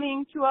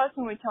coming to us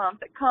when we tell him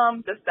to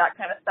come, just that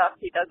kind of stuff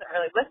he doesn't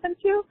really listen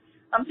to.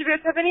 So if you guys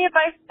have any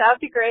advice, that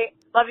would be great.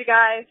 Love you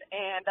guys,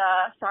 and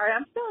sorry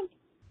I'm stoned.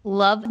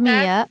 Love Mia.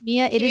 That's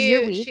Mia, it is your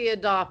cute. week. She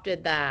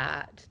adopted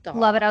that dog.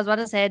 Love it. I was about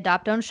to say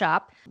adopt, don't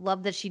shop.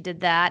 Love that she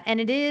did that.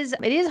 And it is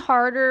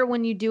harder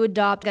when you do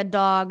adopt a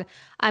dog.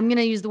 I'm going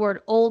to use the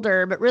word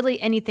older, but really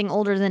anything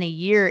older than a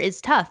year is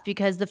tough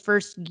because the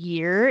first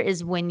year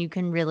is when you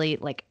can really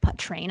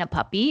train a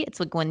puppy. It's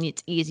when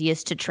it's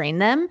easiest to train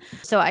them.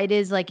 So it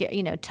is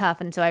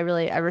tough. And so I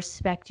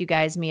respect you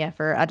guys, Mia,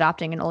 for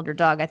adopting an older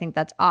dog. I think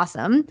that's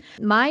awesome.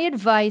 My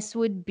advice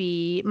would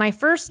be, my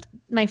first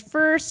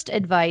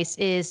advice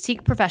is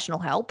seek professional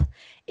help.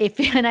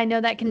 And I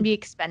know that can be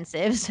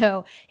expensive.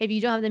 So if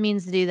you don't have the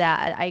means to do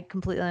that, I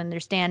completely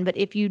understand. But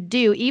if you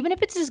do, even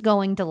if it's just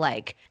going to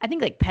I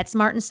think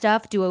PetSmart and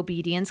stuff do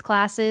obedience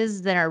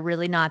classes that are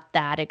really not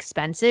that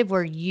expensive,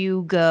 where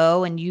you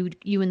go and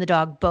you and the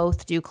dog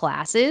both do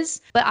classes.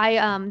 But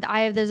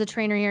there's a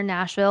trainer here in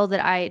Nashville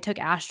that I took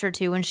Astra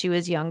to when she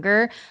was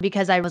younger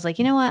because I was like,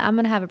 you know what, I'm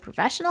going to have a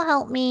professional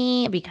help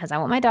me because I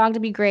want my dog to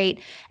be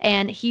great.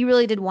 And he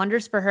really did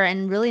wonders for her,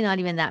 and really not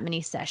even that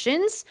many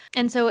sessions.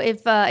 And so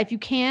if you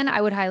can,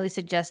 I would highly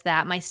suggest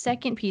that. My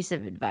second piece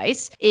of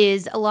advice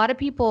is, a lot of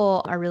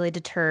people are really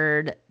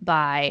deterred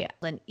by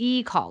an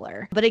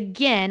e-collar. But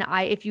again,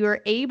 if you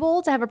are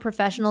able to have a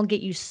professional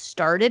get you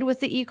started with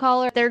the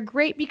e-collar, they're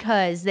great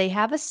because they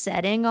have a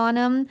setting on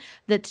them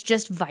that's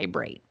just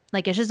vibrate.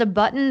 It's just a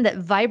button that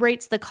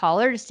vibrates the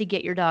collar just to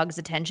get your dog's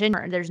attention.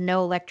 There's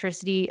no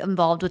electricity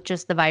involved with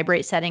just the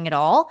vibrate setting at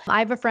all. I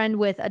have a friend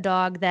with a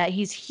dog that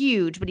he's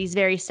huge, but he's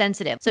very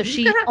sensitive. So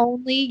she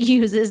only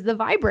uses the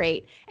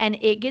vibrate and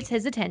it gets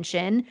his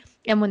attention.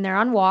 And when they're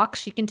on walks,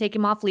 she can take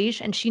him off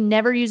leash, and she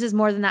never uses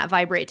more than that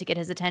vibrate to get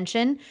his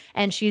attention.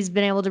 And she's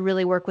been able to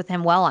really work with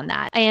him well on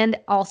that. And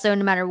also,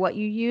 no matter what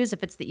you use,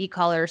 if it's the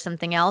e-collar or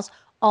something else,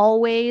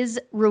 always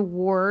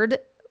reward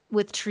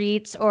with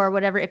treats or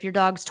whatever. If your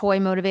dog's toy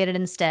motivated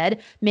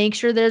instead, make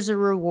sure there's a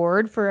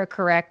reward for a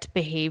correct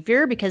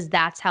behavior, because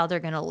that's how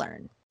they're going to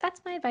learn. That's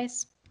my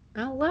advice.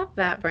 I love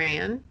that,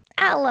 Bran.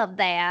 I love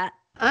that.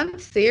 I'm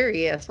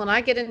serious. When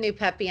I get a new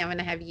puppy, I'm going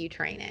to have you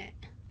train it.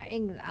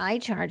 I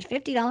charge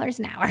 $50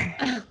 an hour.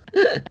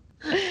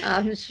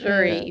 I'm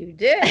sure you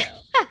do.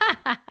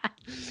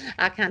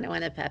 I kind of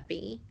want a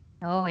puppy.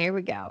 Oh, here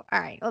we go. All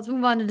right, let's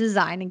move on to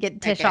design and get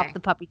Tish off the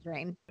puppy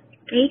train.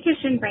 Hey,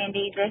 Tish and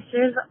Brandy, this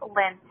is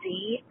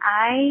Lindsay.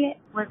 I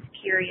was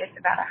curious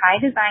about a high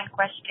design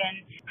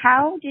question.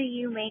 How do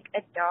you make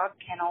a dog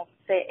kennel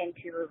fit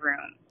into a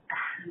room?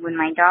 when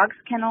my dog's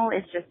kennel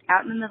is just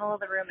out in the middle of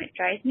the room, it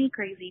drives me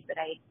crazy, but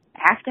I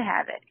have to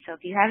have it. So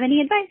if you have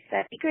any advice,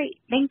 that'd be great.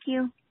 Thank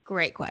you.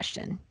 Great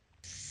question.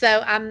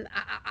 So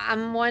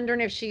I'm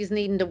wondering if she's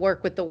needing to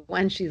work with the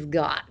one she's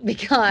got,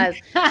 because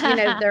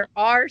there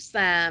are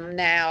some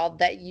now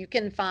that you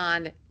can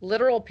find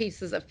literal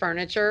pieces of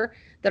furniture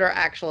that are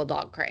actual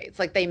dog crates.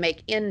 Like they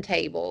make end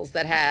tables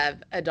that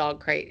have a dog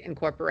crate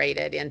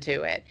incorporated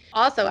into it.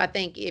 Also, I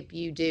think if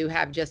you do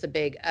have just a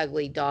big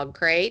ugly dog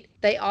crate,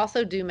 they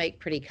also do make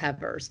pretty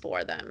covers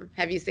for them.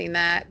 Have you seen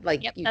that?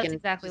 Like Yep, you that's can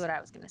exactly what I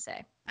was going to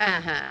say.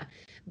 Uh-huh.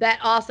 That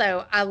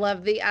also, I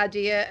love the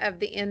idea of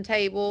the end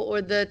table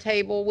or the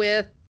table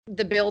with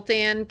the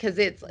built-in, because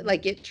it's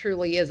like it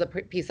truly is a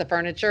piece of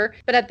furniture.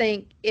 But I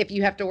think if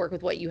you have to work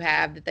with what you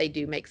have, that they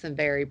do make some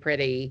very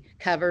pretty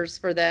covers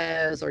for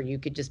those, or you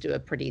could just do a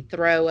pretty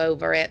throw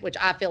over it, which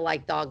I feel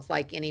like dogs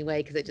like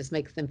anyway, because it just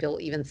makes them feel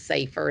even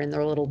safer in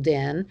their little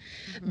den.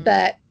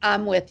 But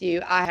I'm with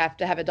you. I have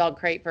to have a dog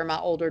crate for my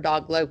older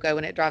dog Loco,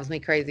 and it drives me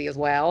crazy as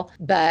well.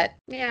 But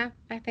yeah,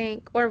 I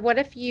think, or what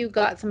if you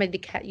got somebody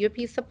to cut you a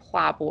piece of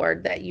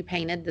plywood that you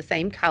painted the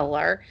same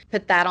color,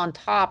 put that on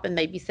top, and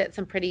maybe set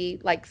some pretty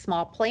like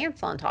small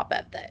plants on top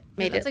of it.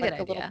 Made that's it a like good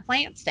a little idea.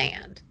 plant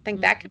stand. I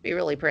think that could be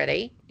really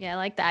pretty. Yeah, I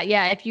like that.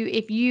 Yeah, if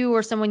you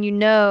or someone you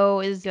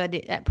know is good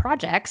at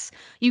projects,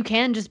 you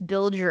can just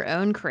build your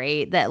own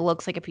crate that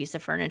looks like a piece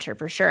of furniture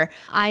for sure.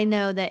 I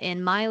know that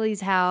in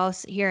Miley's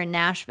house here in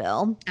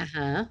Nashville,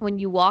 when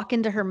you walk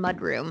into her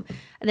mudroom,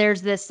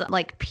 there's this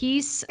like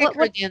piece. A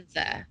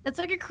credenza. It's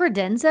like a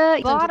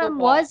credenza. Bottom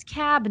wall. was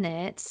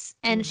cabinets,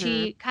 and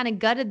she kind of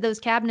gutted those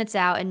cabinets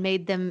out and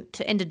made them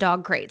into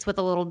dog crates with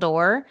a little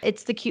door.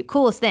 It's the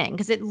coolest thing,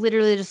 because it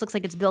literally just looks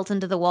like it's built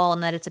into the wall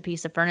and that it's a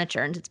piece of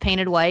furniture, and it's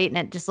painted white, and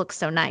it just looks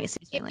so nice.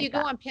 If you go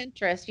on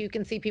Pinterest, you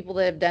can see people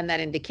that have done that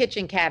into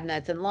kitchen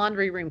cabinets and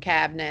laundry room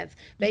cabinets.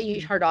 But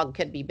her dog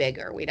could be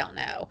bigger. We don't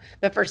know.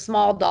 But for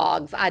small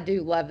dogs, I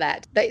do love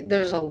that.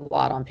 There's a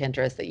lot on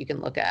Pinterest that you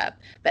can look up.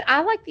 But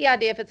I like the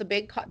idea, if it's a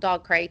big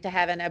dog crate, to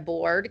having a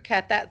board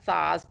cut that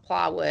size,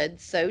 plywood,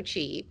 so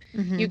cheap.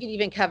 You can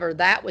even cover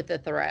that with a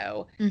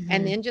throw,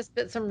 and then just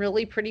put some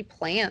really pretty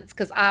plants.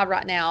 Because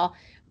right now,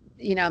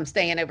 I'm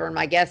staying over in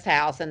my guest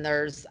house, and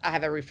I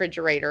have a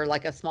refrigerator,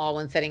 like a small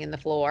one, sitting in the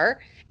floor.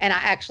 And I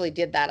actually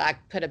did that. I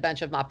put a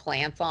bunch of my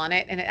plants on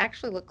it, and it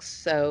actually looks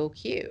so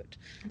cute.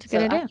 That's a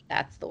good idea.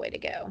 That's the way to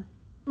go.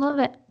 Love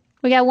it.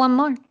 We got one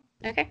more.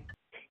 Okay.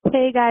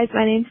 Hey guys,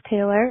 my name's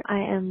Taylor. I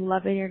am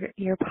loving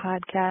your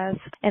podcast,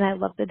 and I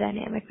love the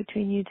dynamic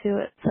between you two.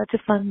 It's such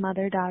a fun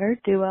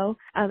mother-daughter duo.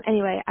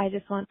 Anyway, I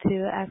just want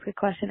to ask a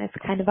question. It's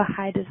kind of a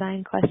high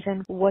design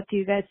question. What do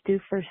you guys do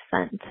for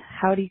scent?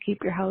 How do you keep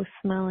your house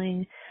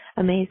smelling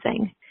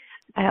amazing?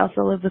 I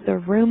also live with a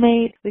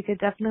roommate. We could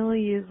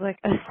definitely use like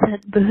a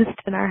scent boost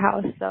in our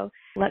house. So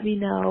let me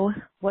know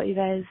what you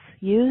guys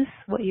use,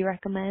 what you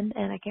recommend,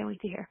 and I can't wait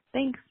to hear.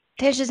 Thanks.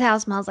 Tish's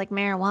house smells like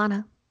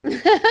marijuana.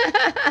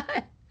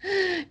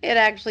 It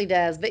actually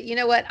does. But you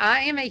know what?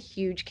 I am a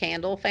huge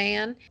candle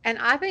fan. And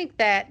I think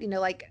that,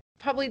 like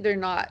probably they're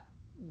not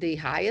the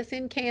highest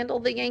end candle,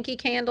 the Yankee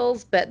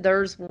candles, but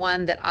there's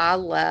one that I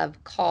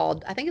love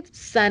called, I think it's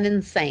Sun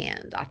and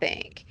Sand, I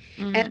think.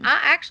 And I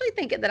actually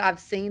think that I've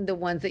seen the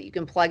ones that you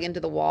can plug into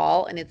the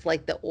wall, and it's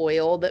like the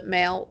oil that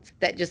melts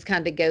that just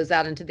kind of goes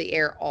out into the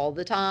air all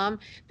the time.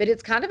 But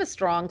it's kind of a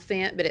strong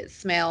scent, but it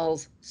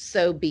smells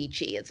so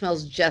beachy. It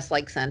smells just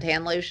like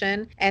suntan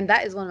lotion. And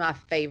that is one of my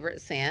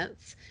favorite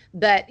scents.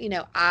 But,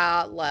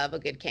 I love a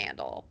good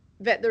candle.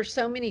 But there's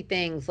so many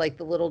things like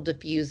the little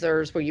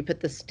diffusers where you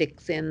put the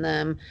sticks in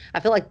them.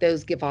 I feel like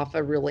those give off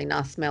a really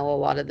nice smell a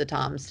lot of the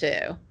times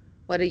too.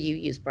 What do you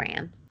use,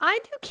 Bran? I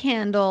do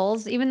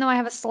candles, even though I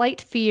have a slight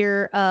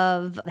fear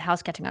of the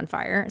house catching on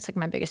fire. It's like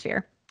my biggest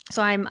fear.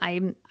 So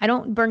I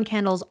don't burn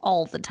candles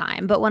all the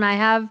time, but when I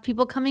have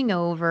people coming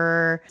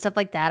over, stuff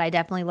like that, I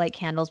definitely light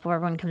candles before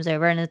everyone comes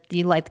over. And if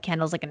you light the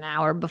candles like an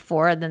hour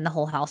before, then the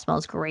whole house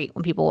smells great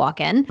when people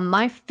walk in.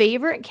 My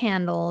favorite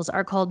candles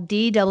are called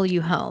DW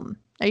Home.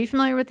 Are you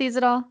familiar with these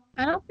at all?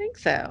 I don't think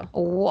so.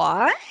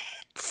 What?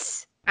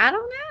 I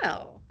don't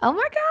know. Oh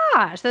my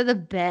gosh, they're the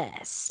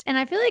best. And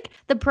I feel like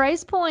the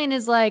price point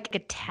is like a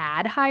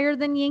tad higher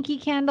than Yankee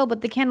Candle,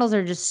 but the candles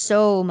are just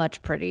so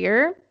much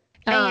prettier.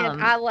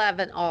 And I love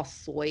an all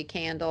soy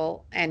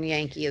candle, and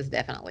Yankee is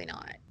definitely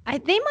not.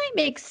 They might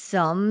make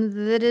some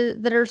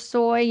that are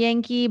soy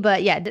Yankee,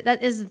 but yeah,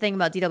 that is the thing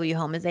about DW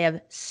Home is they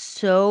have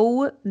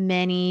so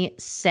many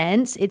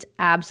scents. It's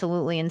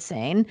absolutely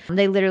insane.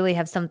 They literally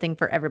have something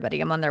for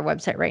everybody. I'm on their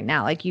website right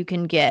now. Like you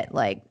can get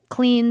like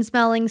clean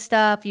smelling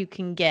stuff. You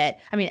can get,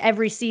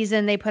 every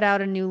season they put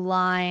out a new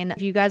line.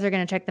 If you guys are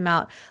going to check them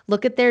out,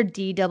 look at their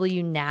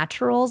DW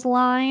Naturals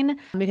line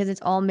because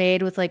it's all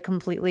made with like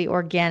completely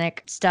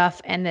organic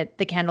stuff, and that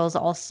the candles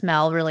all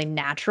smell really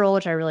natural,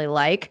 which I really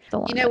like.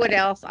 You know what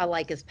else I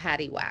like is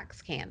Patty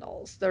Wax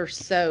candles. They're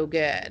so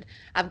good.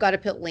 I've got to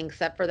put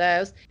links up for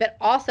those. But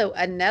also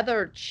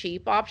another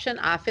cheap option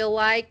I feel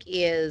like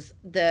is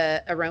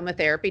the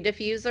aromatherapy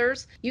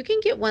diffusers. You can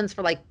get ones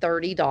for like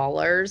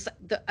 $30.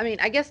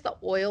 I guess the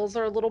oils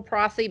are a little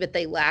pricey, but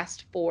they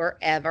last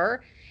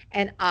forever.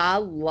 And I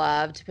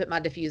love to put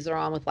my diffuser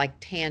on with like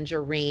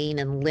tangerine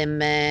and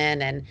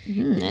lemon and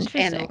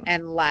Interesting.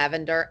 and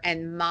lavender,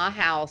 and my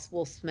house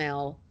will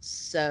smell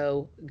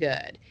so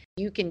good.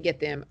 You can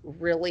get them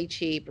really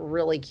cheap,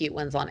 really cute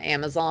ones on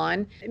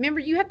Amazon. Remember,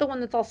 you have the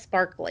one that's all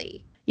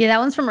sparkly. Yeah, that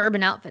one's from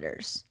Urban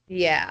Outfitters.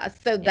 Yeah,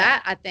 so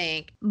that I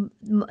think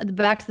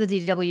Back to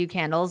the DW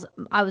candles.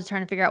 I was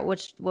trying to figure out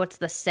what's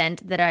the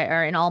scent that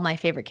are in all my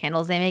favorite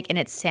candles they make, and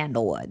it's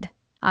sandalwood.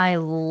 I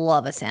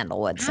love a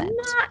sandalwood scent.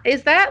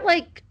 Is that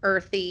like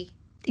earthy?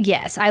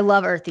 Yes, I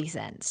love earthy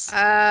scents.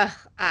 I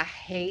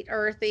hate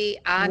earthy.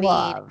 I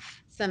need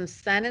some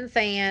sun and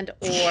sand,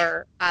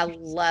 or I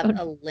love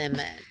a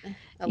lemon.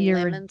 You're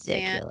lemon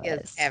scent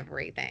ridiculous. is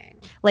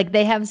everything. Like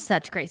they have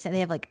such great scent. They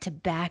have like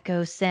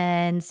tobacco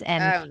scents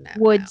and Oh,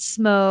 wood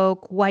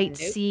smoke, white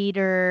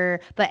cedar,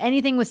 but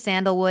anything with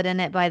sandalwood in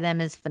it by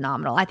them is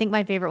phenomenal. I think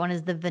my favorite one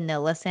is the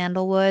vanilla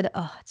sandalwood.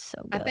 Oh, it's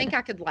so good. I think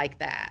I could like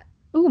that.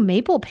 Ooh,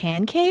 maple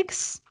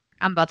pancakes.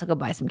 I'm about to go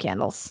buy some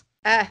candles.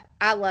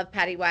 I love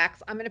Patty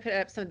Wax. I'm going to put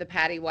up some of the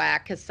Patty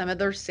Wax because some of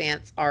their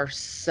scents are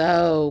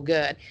so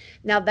good.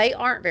 Now, they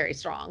aren't very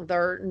strong.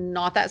 They're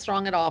not that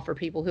strong at all for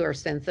people who are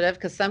sensitive,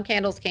 because some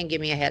candles can give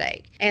me a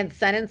headache. And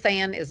Sun and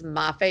Sand is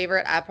my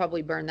favorite. I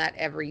probably burn that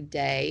every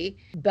day,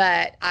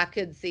 but I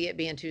could see it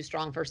being too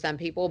strong for some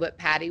people. But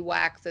Patty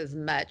Wax is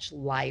much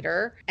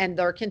lighter, and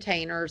their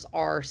containers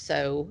are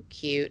so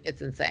cute.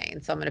 It's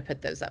insane. So I'm going to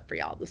put those up for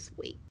y'all this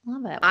week.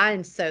 Love it.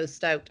 I'm so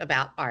stoked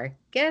about our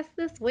guest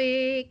this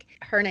week.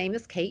 Her name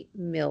is Kate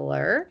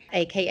Miller,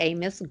 aka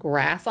Miss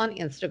Grass on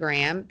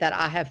Instagram, that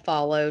I have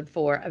followed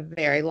for a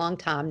very long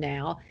time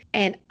now.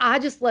 And I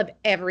just love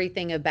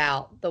everything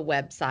about the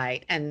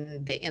website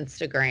and the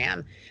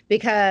Instagram,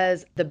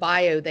 because the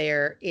bio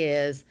there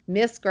is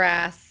Miss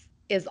Grass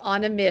is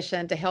on a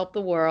mission to help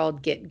the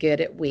world get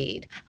good at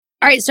weed.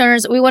 All right,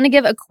 stoners, we want to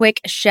give a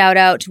quick shout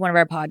out to one of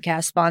our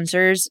podcast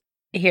sponsors.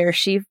 Here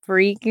she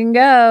freaking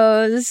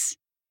goes.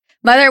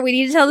 Mother, we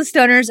need to tell the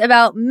stoners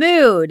about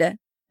Mood.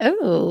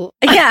 Oh,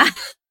 yeah.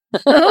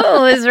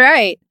 Oh, is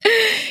right.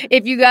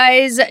 If you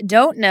guys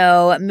don't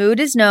know, Mood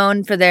is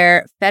known for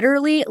their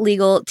federally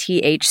legal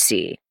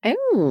THC.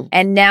 Oh.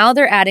 And now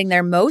they're adding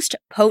their most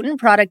potent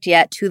product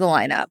yet to the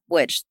lineup,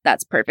 which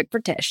that's perfect for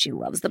Tish. She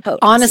loves the potency.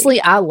 Honestly,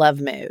 I love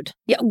Mood.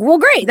 Yeah, well,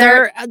 great.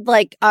 They're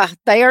like,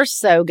 they are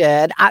so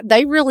good.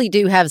 They really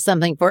do have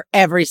something for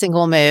every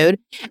single mood.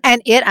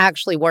 And it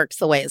actually works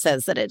the way it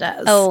says that it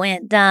does. Oh,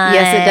 it does.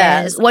 Yes, it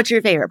does. What's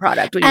your favorite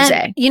product, would you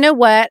say? You know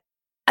what?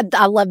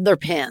 I love their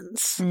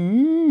pens.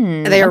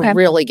 They are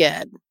really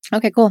good.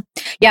 Okay, cool.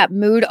 Yeah,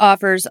 Mood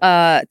offers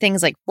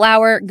things like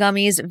flour,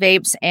 gummies,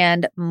 vapes,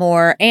 and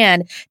more.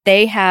 And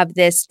they have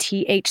this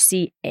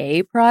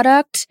THCA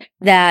product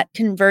that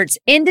converts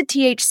into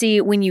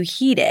THC when you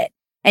heat it,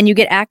 and you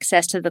get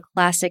access to the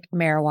classic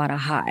marijuana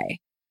high.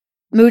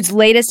 Mood's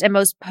latest and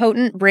most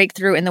potent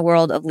breakthrough in the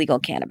world of legal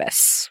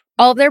cannabis.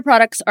 All of their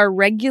products are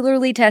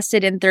regularly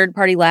tested in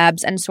third-party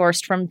labs and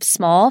sourced from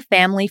small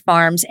family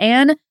farms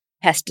and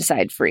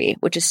pesticide-free,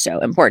 which is so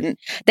important.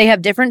 They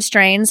have different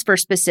strains for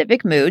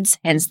specific moods,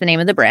 hence the name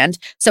of the brand.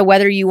 So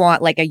whether you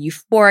want like a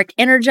euphoric,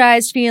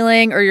 energized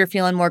feeling, or you're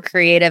feeling more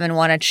creative and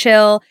want to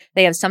chill,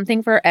 they have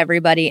something for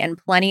everybody and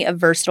plenty of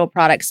versatile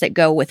products that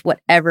go with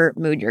whatever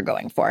mood you're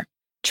going for.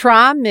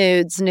 Try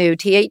Mood's new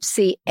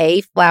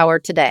THCA flower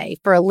today.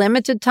 For a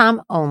limited time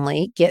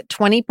only, get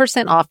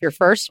 20% off your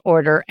first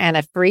order and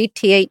a free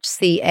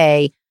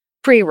THCA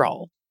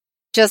pre-roll.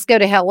 Just go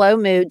to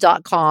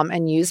hellomood.com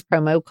and use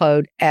promo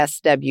code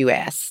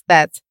SWS.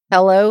 That's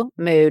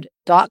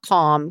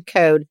hellomood.com,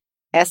 code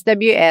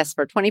SWS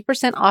for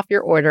 20% off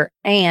your order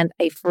and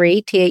a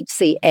free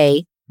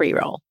THCA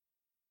pre-roll.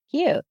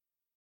 Cute.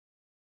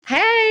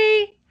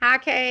 Hey. Hi,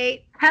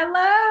 Kate.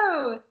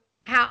 Hello.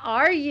 How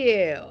are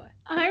you?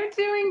 I'm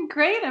doing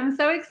great. I'm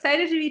so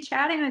excited to be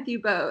chatting with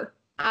you both.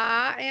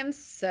 I am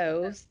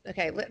so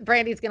okay.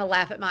 Brandy's gonna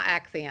laugh at my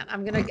accent.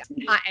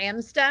 I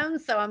am stoned,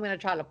 so I'm gonna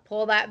try to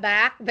pull that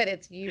back, but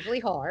it's usually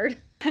hard.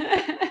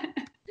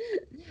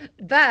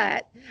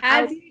 But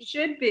as you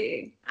should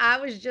be. I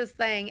was just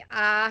saying,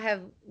 I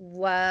have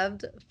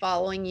loved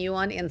following you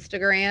on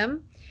Instagram,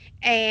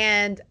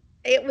 and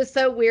it was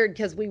so weird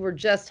because we were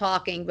just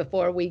talking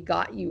before we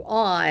got you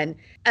on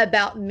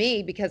about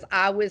me, because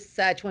I was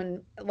such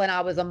when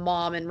I was a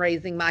mom and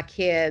raising my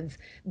kids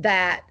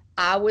that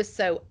I was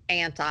so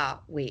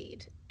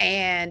anti-weed,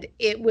 and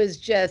it was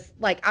just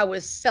like I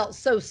felt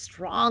so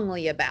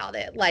strongly about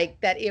it, like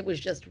that it was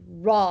just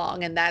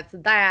wrong, and that's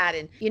that,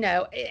 and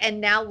and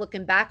now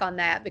looking back on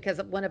that,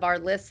 because one of our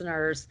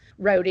listeners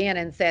wrote in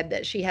and said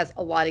that she has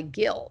a lot of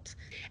guilt,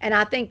 and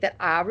I think that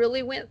I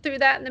really went through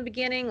that in the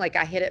beginning. Like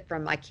I hid it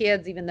from my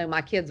kids, even though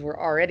my kids were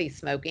already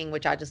smoking,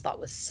 which I just thought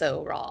was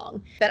so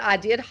wrong. But I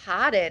did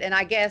hide it, and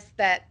I guess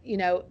that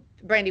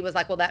Brandy was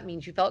like, well, that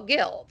means you felt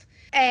guilt.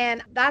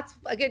 And that's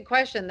a good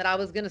question that I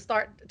was going to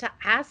start to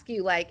ask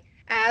you, like,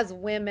 as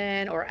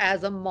women or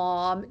as a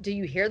mom, do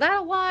you hear that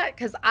a lot?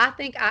 Because I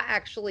think I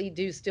actually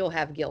do still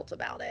have guilt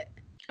about it.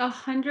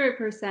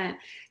 100%.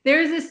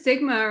 There's a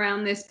stigma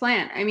around this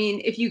plant. I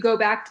mean, if you go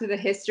back to the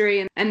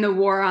history and the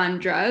war on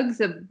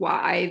drugs of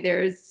why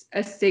there's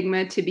a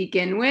stigma to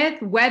begin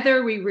with,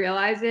 whether we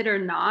realize it or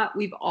not,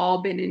 we've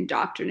all been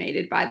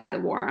indoctrinated by the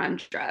war on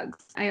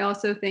drugs. I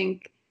also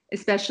think,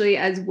 especially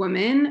as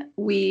women,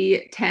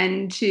 we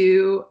tend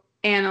to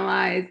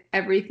analyze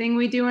everything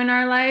we do in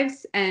our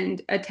lives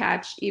and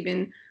attach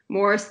even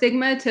more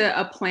stigma to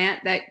a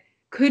plant that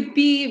could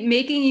be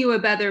making you a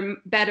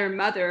better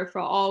mother for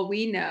all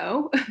we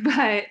know,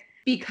 but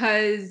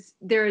because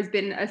there has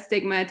been a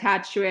stigma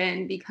attached to it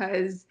and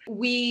because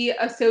we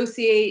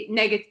associate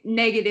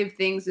negative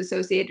things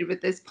associated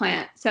with this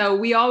plant. So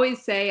we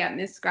always say at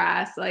Miss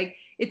Grass, like,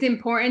 it's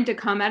important to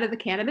come out of the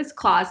cannabis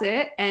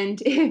closet,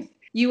 and if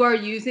you are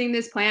using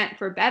this plant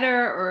for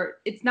better, or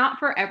it's not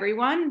for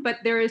everyone, but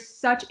there is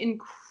such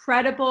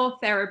incredible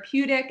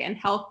therapeutic and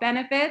health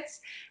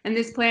benefits. And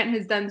this plant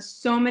has done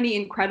so many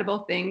incredible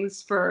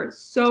things for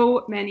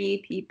so many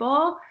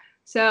people.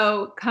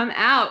 So come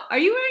out. Are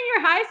you wearing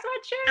your high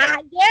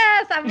sweatshirt?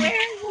 Yes, I'm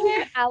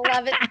wearing it. I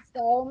love it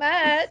so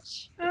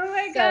much. Oh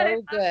my God.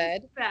 So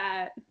good.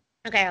 That.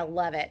 Okay, I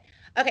love it.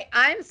 Okay,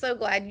 I'm so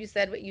glad you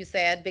said what you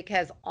said,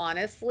 because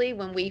honestly,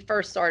 when we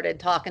first started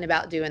talking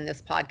about doing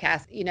this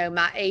podcast, you know,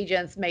 my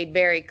agents made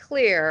very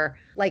clear,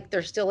 like,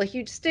 there's still a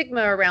huge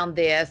stigma around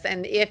this.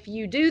 And if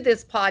you do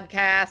this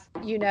podcast,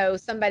 you know,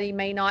 somebody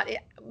may not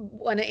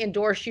want to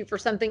endorse you for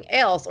something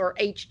else, or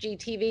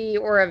HGTV,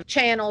 or of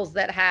channels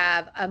that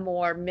have a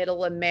more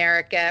middle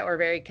America or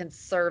very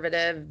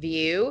conservative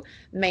view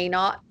may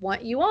not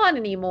want you on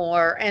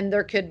anymore. And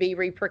there could be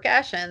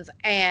repercussions.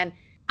 And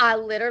I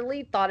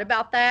literally thought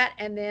about that.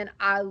 And then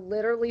I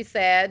literally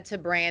said to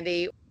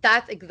Brandy,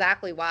 that's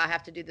exactly why I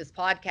have to do this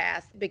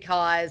podcast,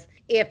 because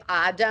if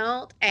I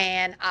don't,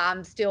 and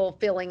I'm still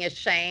feeling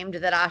ashamed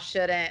that I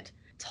shouldn't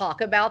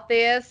talk about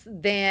this,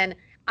 then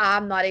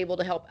I'm not able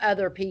to help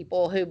other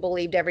people who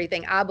believed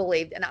everything I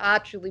believed. And I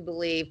truly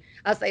believe,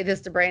 I say this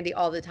to Brandy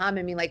all the time,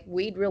 I mean, like,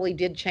 weed really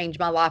did change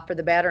my life for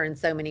the better in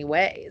so many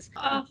ways.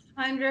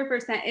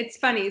 100%. It's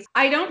funny.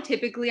 I'm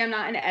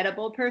not an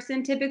edible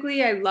person.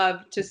 Typically, I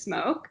love to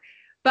smoke.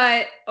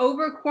 But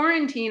over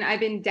quarantine, I've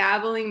been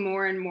dabbling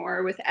more and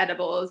more with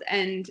edibles.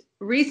 And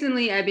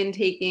recently I've been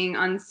taking,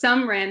 on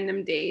some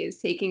random days,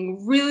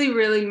 taking really,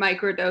 really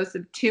microdose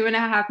of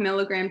 2.5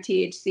 milligram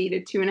THC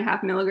to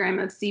 2.5 milligram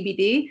of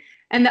CBD.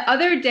 And the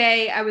other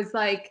day I was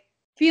like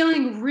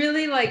feeling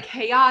really like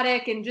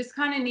chaotic and just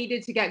kind of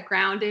needed to get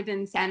grounded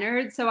and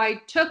centered. So I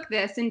took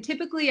this, and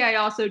typically I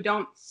also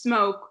don't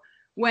smoke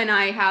when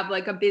I have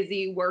like a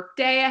busy work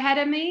day ahead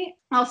of me.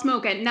 I'll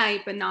smoke at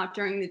night, but not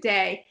during the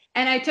day.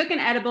 And I took an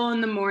edible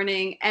in the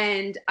morning,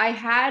 and I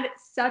had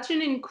such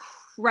an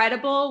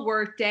incredible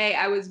work day.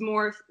 I was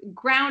more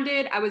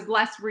grounded. I was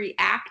less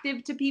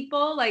reactive to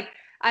people. Like,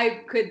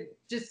 I could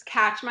just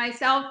catch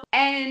myself.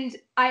 And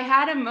I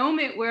had a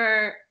moment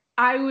where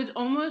I was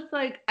almost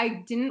like,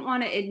 I didn't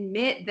want to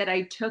admit that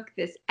I took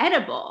this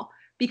edible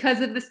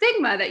because of the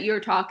stigma that you're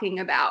talking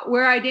about,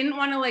 where I didn't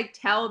want to like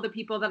tell the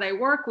people that I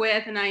work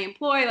with and I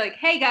employ, like,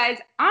 hey guys,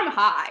 I'm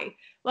high.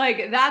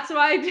 Like, that's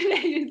why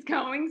today is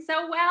going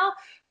so well.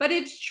 But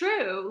it's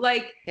true.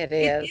 Like, it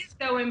is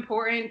so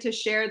important to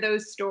share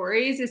those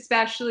stories,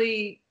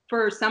 especially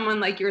for someone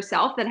like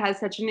yourself that has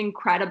such an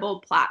incredible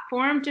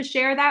platform to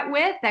share that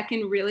with, that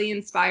can really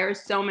inspire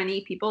so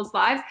many people's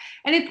lives.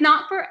 And it's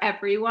not for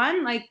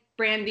everyone. Like,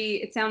 Brandy,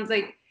 it sounds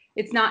like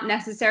it's not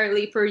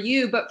necessarily for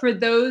you, but for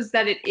those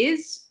that it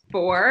is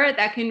for,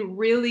 that can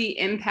really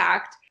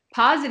impact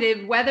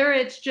positive, whether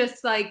it's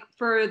just like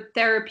for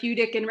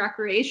therapeutic and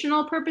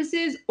recreational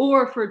purposes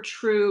or for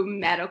true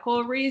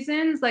medical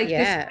reasons. Like,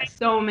 This has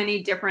so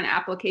many different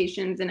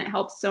applications, and it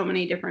helps so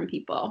many different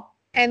people.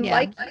 And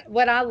like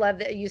what I love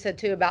that you said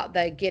too about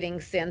the getting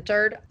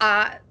centered,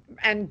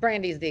 and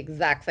Brandy's the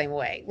exact same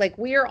way. Like,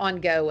 we are on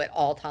go at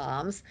all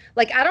times.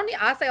 Like,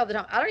 I say all the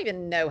time, I don't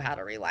even know how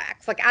to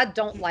relax. Like, I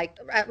don't like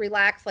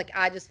relax. Like,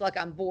 I just feel like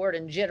I'm bored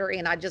and jittery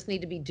and I just need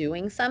to be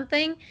doing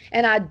something.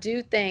 And I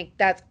do think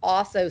that's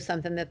also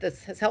something that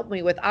this has helped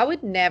me with. I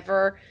would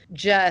never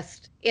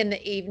just in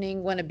the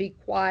evening want to be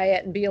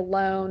quiet and be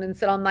alone and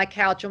sit on my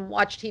couch and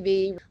watch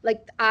TV.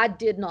 Like, I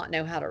did not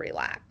know how to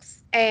relax.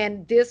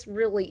 And this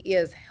really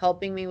is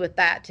helping me with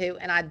that too.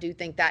 And I do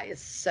think that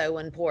is so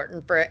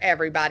important for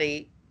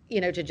everybody,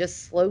 you know, to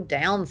just slow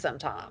down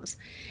sometimes.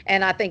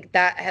 And I think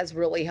that has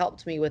really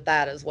helped me with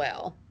that as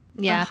well.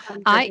 Yeah.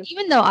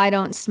 Even though I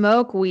don't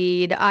smoke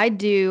weed, I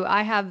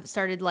have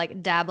started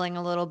like dabbling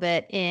a little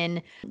bit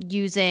in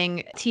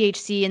using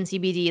THC and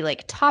CBD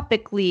like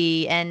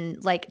topically,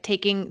 and like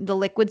taking the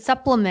liquid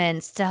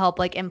supplements to help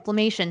like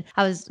inflammation.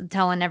 I was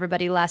telling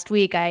everybody last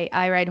week, I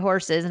ride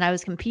horses, and I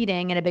was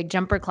competing in a big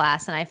jumper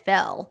class, and I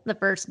fell the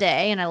first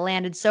day, and I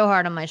landed so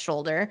hard on my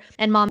shoulder.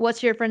 And Mom,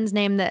 what's your friend's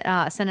name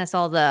that sent us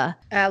all the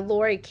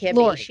Lori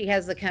Kibbe. She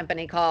has a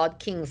company called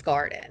King's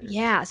Garden.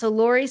 Yeah. So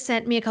Lori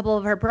sent me a couple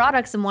of her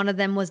products, and one of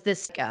them was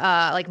this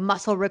like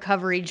muscle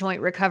recovery,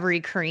 joint recovery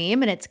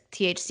cream, and it's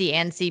THC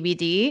and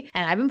CBD.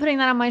 And I've been putting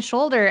that on my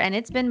shoulder, and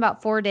it's been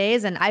about 4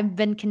 days, and I've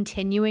been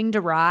continuing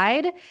to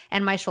ride,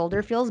 and my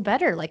shoulder feels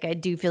better. Like I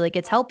do feel like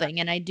it's helping,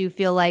 and I do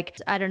feel like,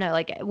 I don't know,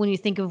 like when you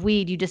think of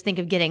weed, you just think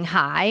of getting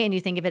high, and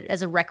you think of it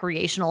as a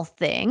recreational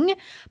thing,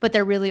 but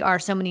there really are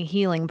so many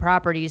healing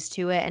properties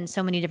to it, and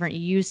so many different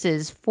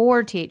uses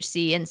for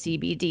THC and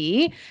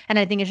CBD. And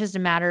I think it's just a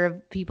matter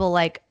of people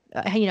like,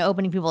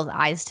 opening people's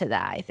eyes to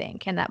that, I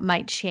think, and that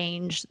might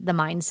change the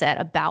mindset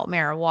about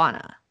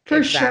marijuana.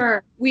 For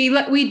sure.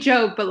 We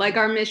joke, but like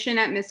our mission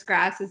at Miss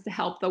Grass is to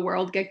help the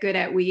world get good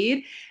at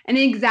weed. And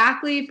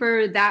exactly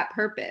for that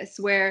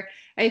purpose, where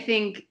I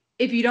think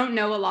if you don't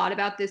know a lot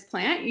about this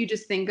plant, you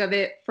just think of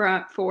it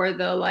for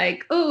the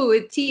like, oh,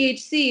 it's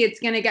THC, it's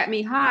going to get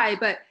me high.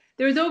 But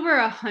there's over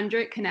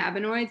 100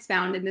 cannabinoids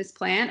found in this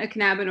plant, a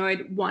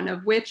cannabinoid, one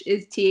of which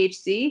is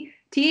THC.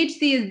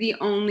 THC is the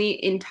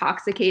only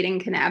intoxicating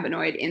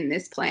cannabinoid in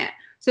this plant.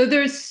 So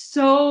there's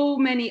so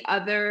many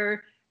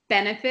other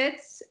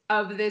benefits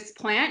of this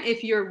plant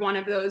if you're one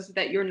of those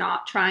that you're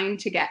not trying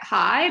to get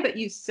high, but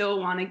you still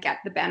want to get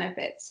the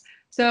benefits.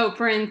 So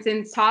for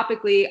instance,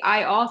 topically,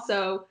 I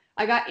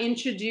got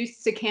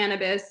introduced to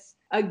cannabis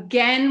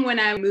again when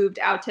I moved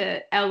out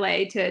to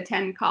LA to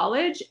attend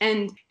college,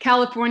 and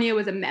California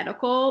was a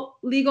medical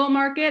legal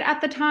market at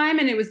the time.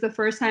 And it was the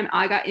first time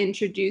I got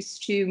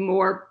introduced to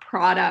more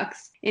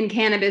products in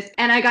cannabis.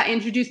 And I got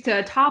introduced to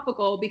a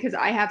topical because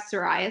I have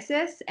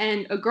psoriasis,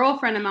 and a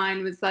girlfriend of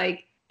mine was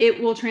like, it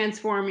will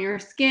transform your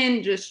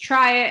skin, just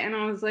try it. And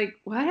I was like,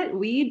 what?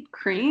 Weed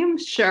cream?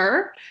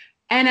 Sure.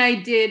 And I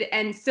did.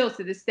 And still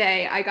to this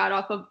day, I got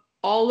off of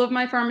all of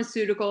my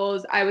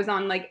pharmaceuticals. I was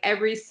on like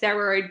every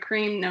steroid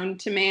cream known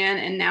to man.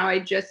 And now I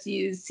just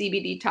use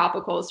CBD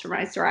topicals for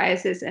my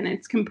psoriasis, and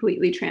it's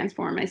completely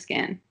transformed my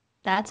skin.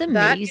 That's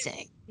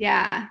amazing.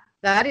 Yeah.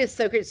 That is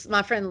so good.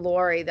 My friend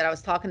Lori that I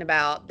was talking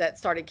about that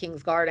started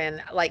King's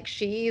Garden, like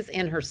she's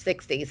in her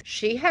 60s.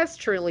 She has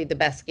truly the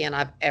best skin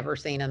I've ever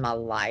seen in my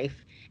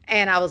life.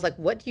 And I was like,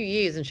 what do you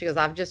use? And she goes,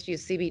 I've just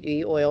used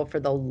CBD oil for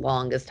the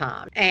longest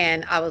time.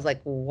 And I was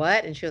like,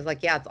 what? And she was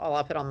like, yeah, it's all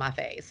I put on my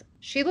face.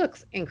 She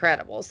looks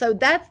incredible. So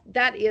that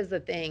is the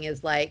thing,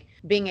 is like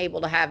being able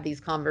to have these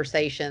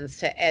conversations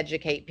to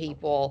educate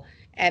people,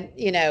 and,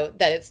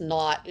 that it's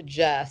not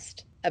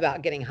just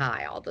about getting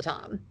high all the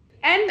time.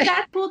 And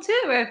that's cool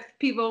too if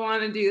people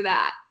want to do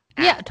that.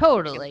 Yeah,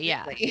 totally.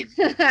 Yeah.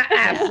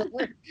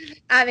 Absolutely.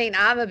 I mean,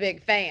 I'm a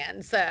big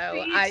fan.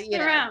 So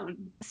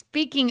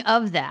Speaking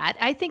of that,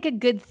 I think a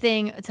good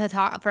thing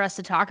for us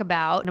to talk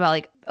about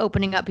like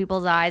opening up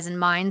people's eyes and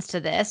minds to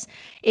this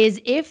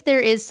is if there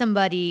is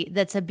somebody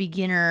that's a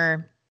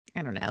beginner,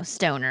 I don't know,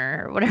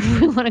 stoner or whatever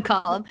we want to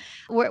call them,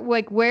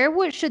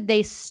 where should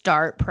they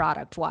start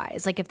product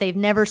wise? Like if they've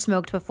never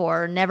smoked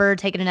before, never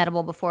taken an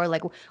edible before,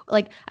 like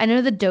I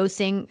know the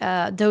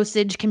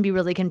dosage can be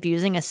really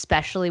confusing,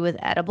 especially with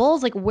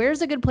edibles. Like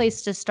where's a good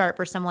place to start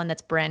for someone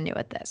that's brand new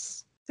at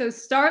this? So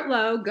start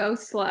low, go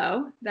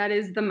slow. That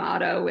is the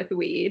motto with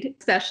weed,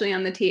 especially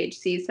on the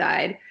THC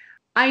side.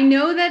 I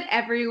know that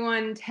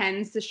everyone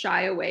tends to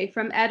shy away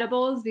from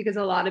edibles because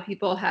a lot of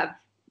people have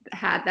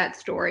had that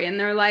story in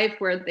their life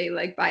where they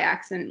like by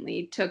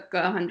accidentally took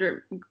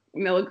 100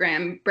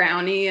 milligram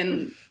brownie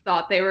and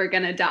thought they were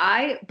going to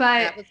die.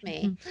 But that was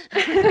me.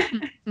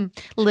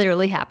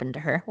 Literally happened to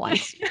her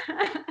once.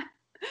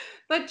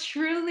 But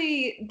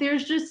truly,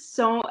 there's just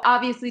so,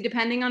 obviously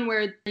depending on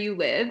where you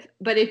live,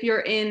 but if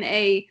you're in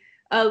a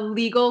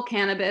legal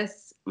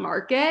cannabis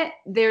market,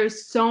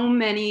 there's so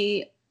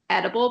many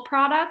edible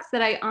products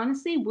that I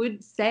honestly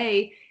would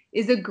say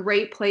is a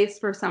great place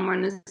for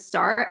someone to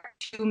start.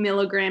 2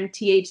 milligram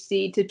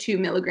THC to 2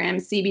 milligram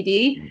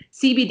CBD.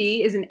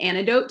 CBD is an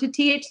antidote to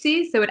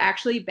THC, so it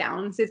actually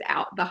balances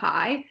out the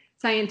high.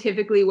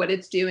 Scientifically, what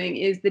it's doing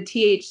is the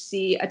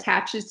THC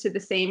attaches to the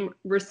same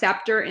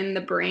receptor in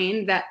the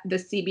brain that the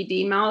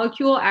CBD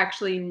molecule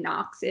actually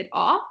knocks it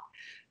off.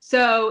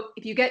 So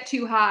if you get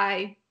too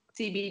high,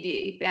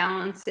 CBD,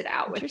 balance it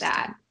out with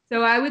that.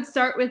 So I would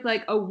start with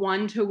like a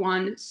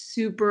 1-to-1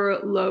 super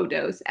low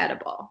dose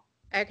edible.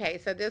 Okay,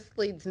 so this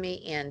leads me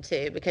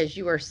into, because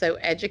you are so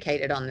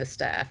educated on this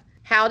stuff,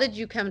 how did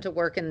you come to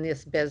work in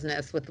this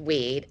business with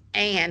weed,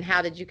 and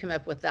how did you come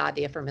up with the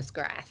idea for Miss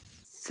Grass?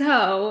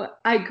 So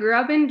I grew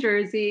up in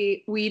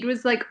Jersey. Weed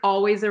was like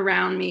always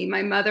around me.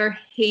 My mother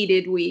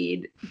hated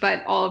weed,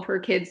 but all of her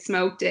kids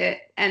smoked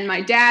it, and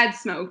my dad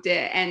smoked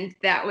it. And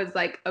that was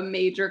like a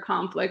major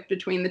conflict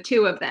between the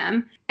two of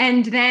them.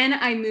 And then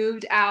I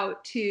moved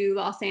out to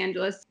Los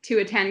Angeles to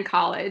attend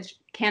college.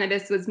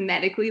 Cannabis was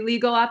medically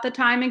legal at the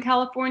time in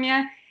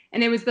California.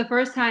 And it was the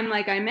first time,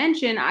 like I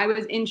mentioned, I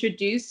was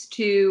introduced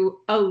to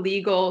a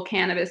legal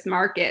cannabis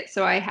market.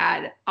 So I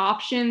had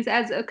options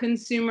as a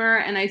consumer,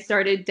 and I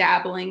started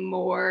dabbling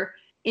more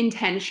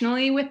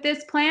intentionally with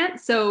this plant.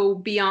 So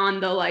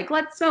beyond the like,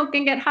 let's smoke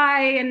and get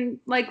high and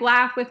like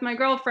laugh with my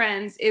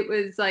girlfriends, it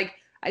was like,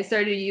 I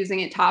started using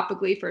it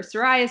topically for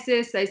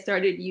psoriasis. I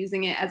started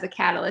using it as a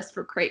catalyst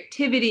for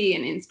creativity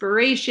and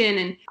inspiration.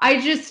 And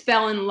I just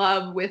fell in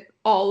love with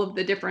all of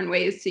the different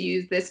ways to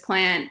use this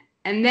plant.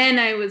 And then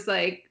I was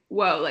like,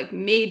 whoa, like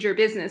major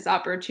business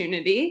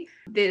opportunity.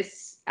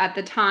 This, at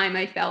the time,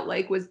 I felt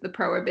like was the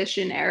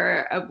prohibition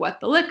era of what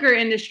the liquor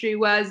industry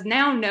was.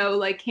 Now, no,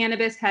 like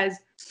cannabis has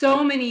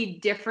so many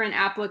different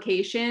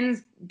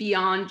applications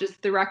beyond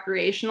just the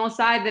recreational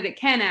side that it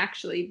can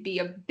actually be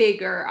a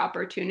bigger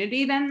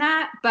opportunity than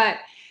that. But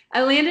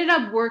I landed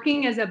up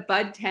working as a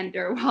bud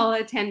tender while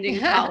attending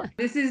college.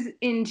 This is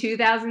in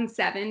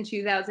 2007,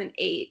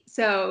 2008.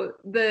 So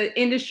the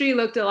industry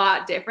looked a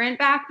lot different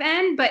back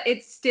then, but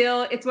it's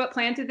what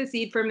planted the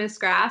seed for Miss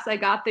Grass. I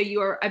bought the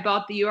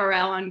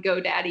URL on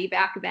GoDaddy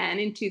back then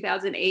in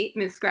 2008,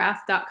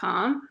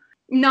 missgrass.com.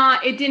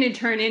 It didn't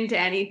turn into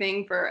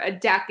anything for a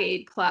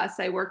decade plus.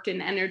 I worked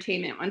in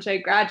entertainment once I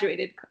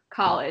graduated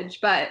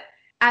college, but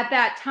at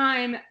that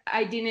time,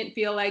 I didn't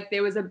feel like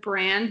there was a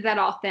brand that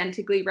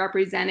authentically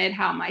represented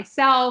how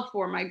myself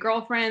or my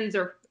girlfriends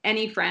or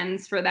any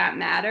friends for that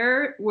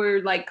matter were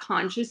like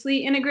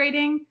consciously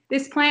integrating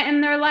this plant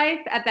in their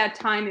life. At that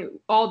time,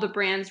 all the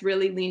brands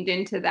really leaned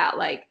into that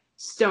like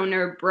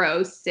stoner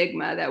bro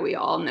stigma that we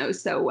all know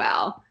so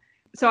well.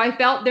 So I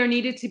felt there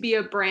needed to be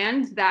a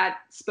brand that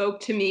spoke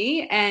to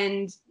me,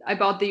 and I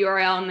bought the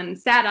URL and then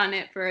sat on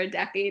it for a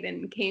decade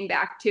and came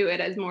back to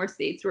it as more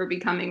states were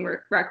becoming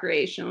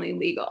recreationally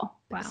legal.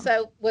 Wow.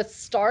 So was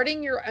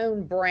starting your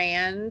own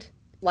brand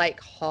like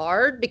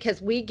hard? Because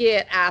we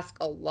get asked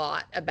a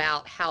lot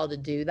about how to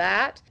do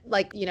that.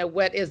 Like,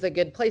 what is a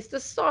good place to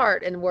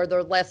start, and were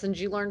there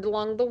lessons you learned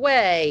along the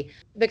way?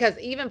 Because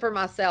even for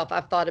myself,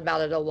 I've thought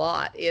about it a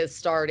lot, is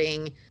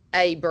starting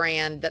a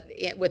brand that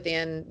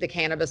within the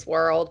cannabis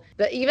world.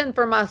 But even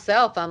for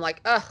myself, I'm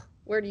like,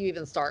 where do you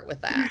even start with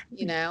that?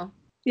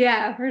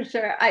 Yeah, for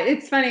sure.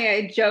 It's funny.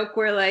 I joke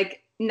where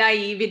like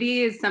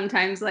naivety is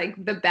sometimes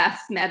like the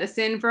best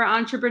medicine for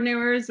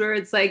entrepreneurs, where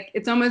it's like,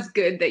 it's almost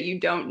good that you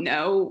don't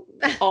know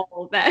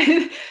all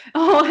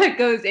that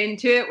goes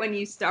into it when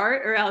you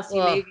start, or else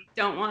you maybe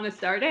don't want to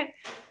start it.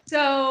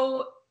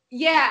 So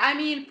yeah, I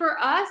mean, for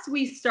us,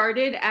 we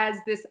started as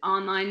this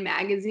online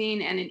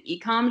magazine and an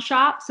e-com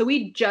shop. So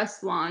we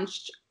just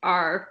launched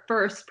our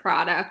first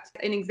product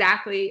in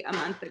exactly a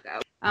month ago.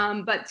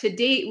 But to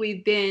date,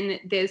 we've been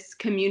this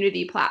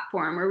community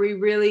platform where we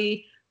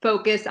really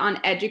focus on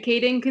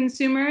educating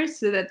consumers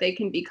so that they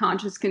can be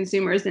conscious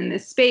consumers in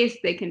this space.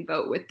 They can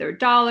vote with their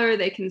dollar.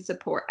 They can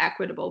support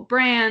equitable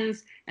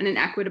brands and an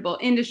equitable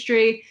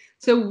industry.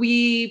 So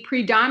we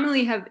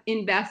predominantly have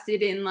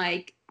invested in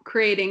like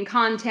creating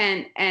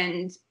content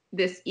and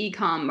this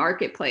e-com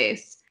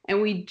marketplace. And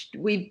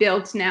we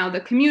built now the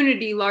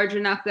community large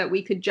enough that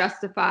we could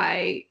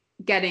justify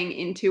getting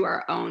into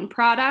our own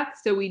product.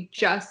 So we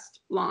just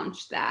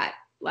launched that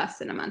less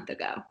than a month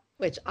ago.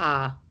 Which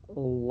I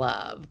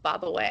love, by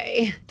the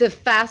way. The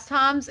Fast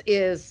Times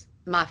is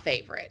my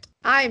favorite.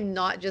 I'm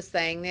not just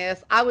saying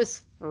this. I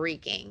was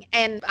freaking.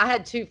 And I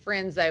had 2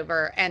 friends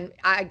over, and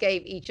I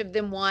gave each of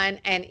them one.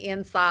 And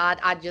inside,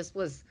 I just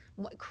was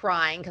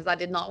crying because I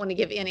did not want to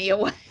give any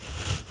away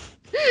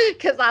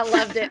because I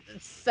loved it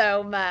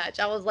so much.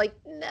 I was like,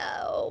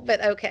 no,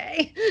 but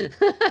okay.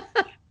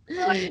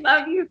 I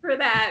love you for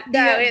that.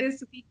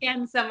 This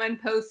weekend, someone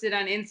posted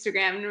on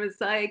Instagram and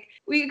was like,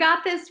 we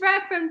got this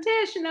rec from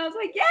Tish. And I was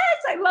like, yes,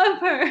 I love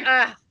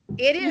her.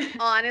 It is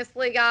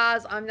honestly,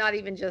 guys, I'm not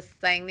even just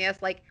saying this.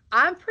 Like,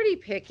 I'm pretty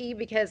picky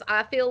because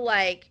I feel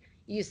like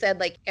you said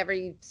like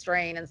every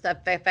strain and stuff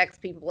affects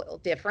people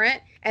different.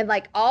 And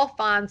like I'll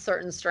find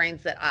certain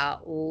strains that I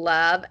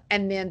love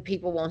and then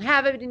people won't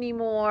have it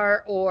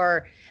anymore.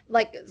 Or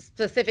like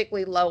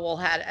specifically Lowell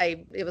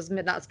it was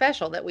Midnight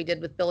Special that we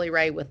did with Billy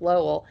Ray with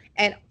Lowell.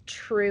 And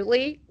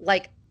truly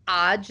like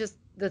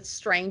the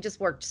strain just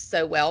worked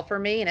so well for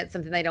me, and it's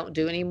something they don't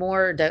do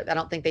anymore. I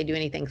don't think they do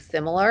anything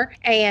similar.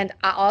 And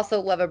I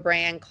also love a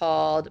brand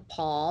called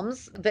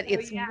Palms, but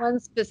it's one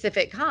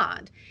specific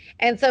kind.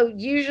 And so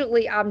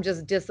usually I'm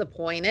just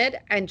disappointed.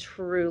 And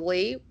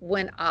truly,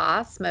 when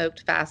I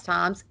smoked Fast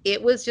Times,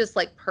 it was just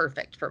like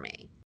perfect for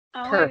me.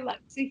 Oh, perfect. I love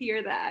to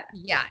hear that.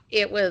 Yeah,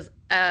 it was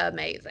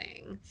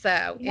amazing.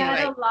 So we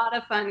had a lot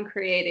of fun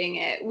creating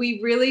it. We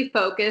really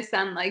focused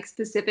on like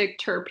specific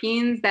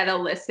terpenes that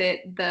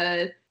elicit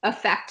the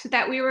effect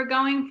that we were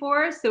going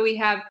for. So we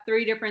have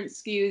 3 different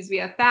SKUs. We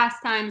have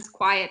Fast Times,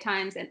 Quiet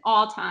Times, and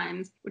All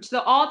Times, which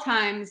the All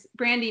Times,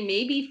 Brandy,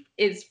 maybe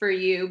is for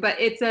you, but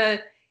it's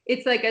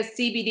like a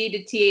CBD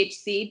to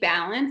THC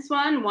balance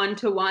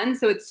 1-to-1.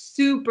 So it's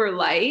super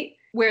light,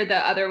 where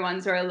the other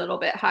ones are a little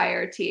bit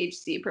higher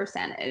THC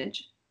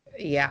percentage.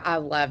 Yeah, I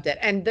loved it.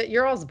 And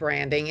your all's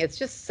branding, it's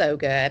just so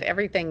good.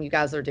 Everything you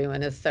guys are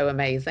doing is so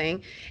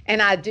amazing.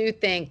 And I do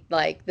think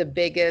like the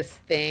biggest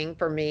thing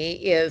for me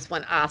is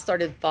when I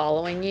started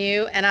following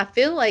you, and I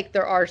feel like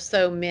there are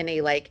so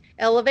many like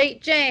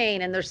Elevate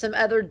Jane, and there's some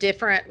other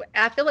different,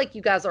 I feel like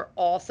you guys are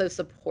all so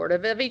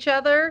supportive of each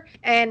other.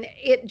 And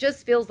it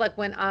just feels like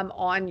when I'm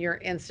on your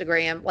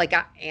Instagram, like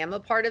I am a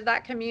part of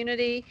that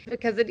community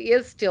because it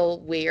is still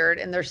weird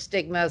and there's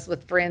stigmas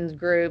with friends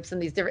groups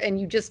and these different, and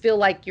you just feel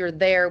like you're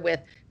there with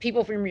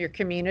people from your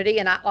community.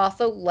 And I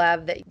also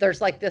love that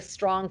there's like this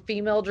strong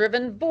female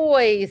driven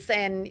voice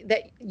and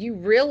that you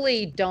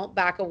really don't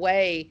back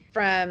away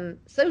from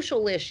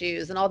social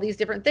issues and all these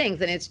different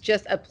things. And it's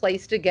just a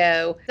place to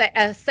go,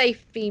 a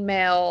safe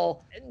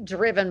female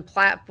driven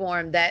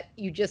platform that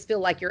you just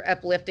feel like you're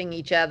uplifting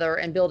each other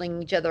and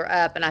building each other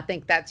up. And I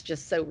think that's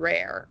just so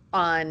rare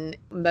on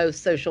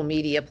most social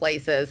media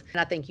places. And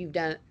I think you've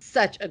done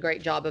such a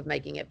great job of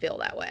making it feel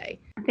that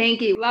way.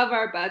 Thank you. Love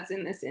our buds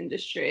in this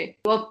industry.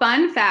 Well,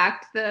 fun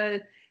fact,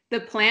 the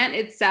plant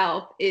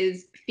itself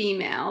is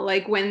female.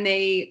 Like when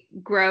they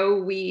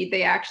grow weed,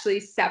 they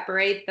actually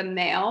separate the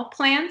male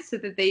plants so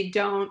that they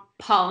don't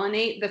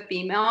pollinate the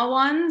female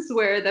ones,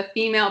 where the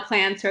female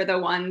plants are the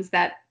ones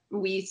that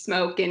we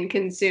smoke and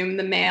consume.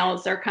 The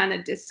males are kind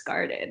of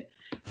discarded.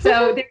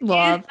 So there is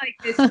like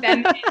this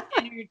feminine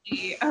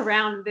energy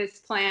around this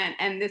plant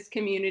and this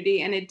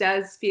community, and it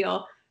does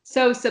feel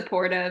so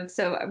supportive.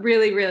 So I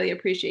really, really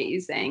appreciate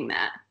you saying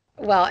that.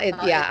 Well,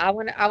 I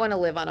want to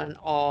live on an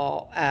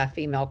all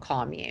female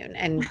commune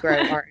and grow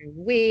our own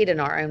weed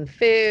and our own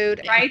food.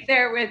 Right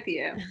there with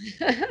you.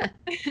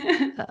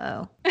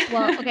 Uh-oh.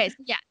 Well, okay. So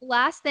yeah,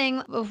 last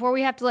thing before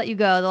we have to let you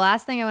go, the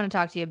last thing I want to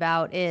talk to you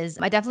about is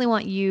I definitely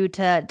want you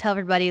to tell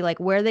everybody like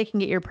where they can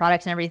get your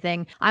products and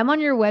everything. I'm on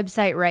your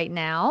website right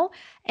now,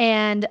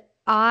 and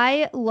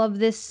I love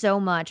this so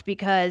much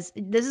because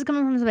this is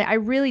coming from somebody I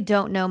really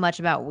don't know much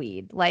about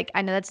weed. Like,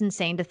 I know that's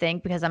insane to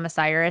think because I'm a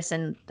Cyrus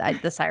and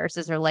the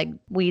Cyruses are like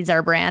weed's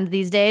our brand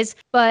these days.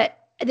 But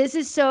this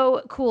is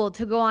so cool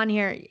to go on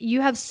here.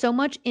 You have so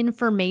much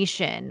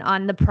information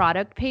on the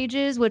product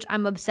pages, which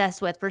I'm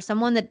obsessed with. For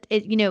someone that,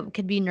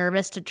 could be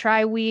nervous to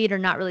try weed or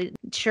not really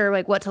sure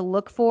like what to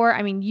look for.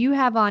 I mean, you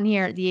have on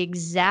here the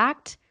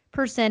exact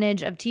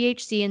percentage of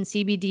THC and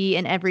CBD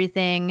and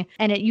everything.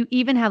 And you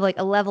even have like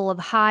a level of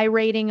high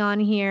rating on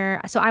here.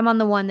 So I'm on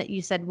the one that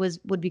you said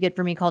would be good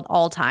for me called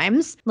All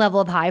Times. Level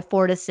of high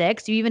 4 to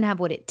 6. You even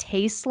have what it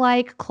tastes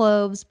like: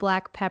 cloves,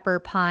 black pepper,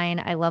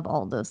 pine. I love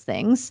all those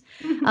things.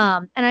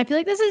 And I feel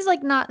like this is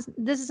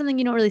something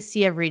you don't really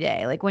see every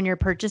day. Like when you're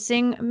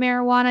purchasing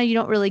marijuana, you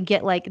don't really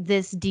get like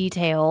this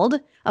detailed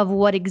of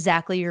what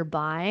exactly you're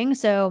buying.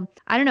 So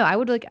I don't know. I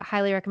would like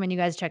highly recommend you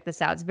guys check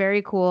this out. It's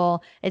very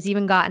cool. It's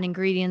even got an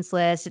ingredients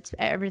list. It's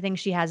everything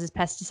she has is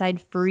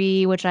pesticide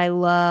free, which I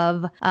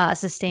love.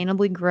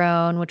 Sustainably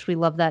grown, which we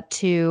love that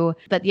too.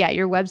 But yeah,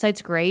 your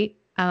website's great.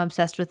 I'm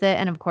obsessed with it.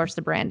 And of course,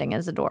 the branding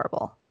is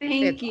adorable.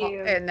 Thank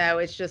you. No,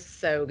 it's just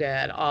so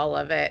good. All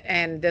of it.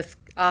 And this,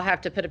 I'll have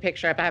to put a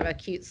picture up. I have a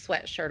cute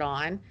sweatshirt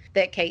on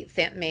that Kate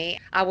sent me.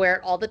 I wear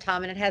it all the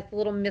time, and it has the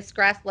little Miss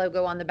Grass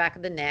logo on the back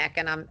of the neck,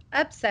 and I'm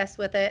obsessed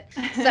with it.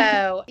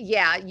 So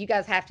yeah, you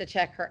guys have to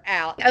check her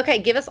out. Okay,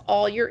 give us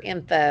all your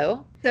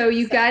info. So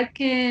you guys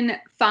can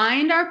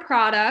find our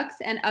products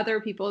and other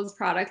people's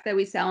products that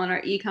we sell in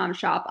our e-com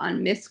shop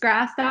on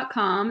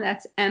missgrass.com.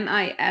 That's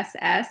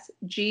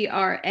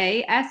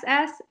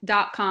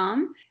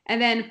MISSGRASS.com. And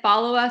then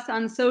follow us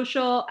on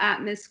social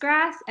at Miss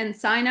Grass and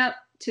sign up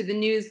to the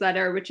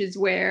newsletter, which is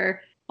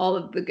where all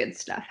of the good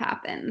stuff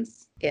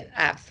happens. It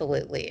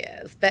absolutely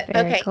is. But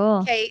Very okay,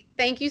 cool. Kate,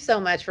 thank you so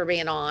much for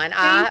being on.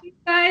 Thank you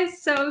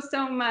guys so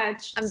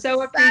much. I'm so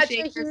such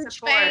appreciate a your huge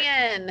support.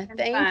 fan.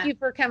 Thank you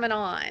for coming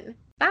on.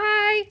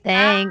 Bye.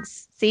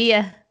 Thanks. See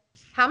ya.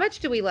 How much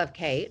do we love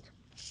Kate?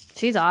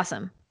 She's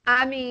awesome.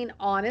 I mean,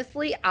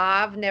 honestly,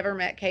 I've never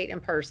met Kate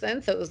in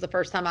person, so it was the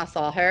first time I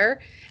saw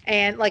her.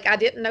 And like, I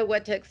didn't know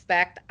what to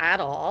expect at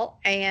all.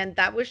 And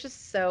that was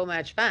just so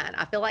much fun.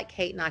 I feel like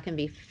Kate and I can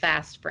be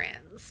fast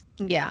friends.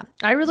 Yeah,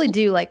 I really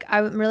do. Like,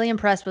 I'm really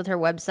impressed with her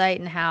website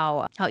and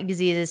how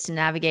easy it is to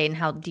navigate and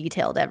how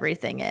detailed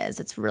everything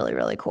is. It's really,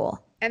 really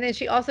cool. And then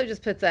she also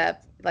just puts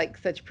up like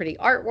such pretty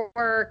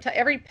artwork. To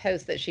every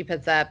post that she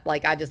puts up,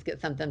 like I just get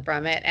something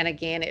from it. And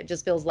again, it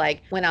just feels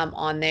like when I'm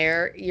on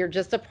there, you're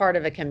just a part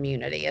of a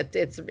community.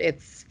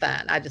 It's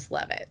fun. I just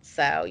love it.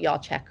 So y'all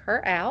check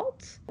her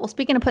out. Well,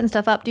 speaking of putting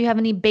stuff up, do you have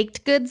any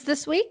baked goods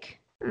this week?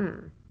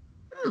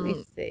 Let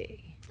me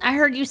see. I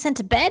heard you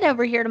sent a bed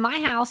over here to my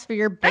house for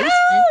your basement.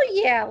 Oh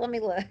yeah, let me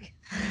look.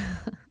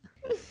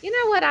 You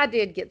know what? I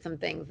did get some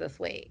things this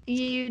week.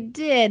 You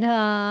did,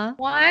 huh?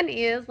 One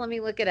is, let me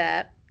look it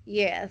up.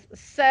 Yes.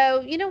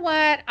 So, you know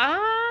what?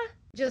 I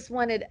just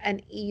wanted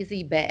an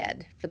easy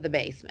bed for the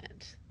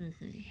basement.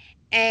 Mm-hmm.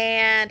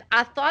 And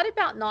I thought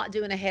about not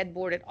doing a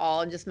headboard at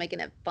all and just making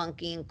it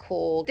funky and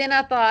cool. Then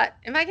I thought,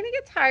 am I going to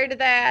get tired of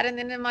that? And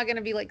then am I going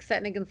to be like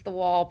sitting against the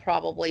wall?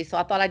 Probably. So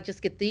I thought I'd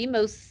just get the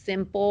most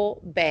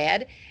simple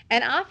bed.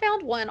 And I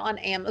found one on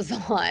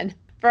Amazon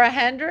for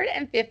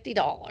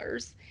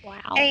 $150. Wow.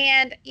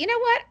 And you know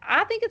what?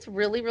 I think it's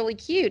really, really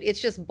cute.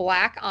 It's just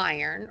black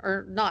iron,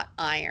 or not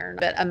iron,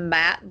 but a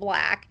matte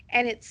black.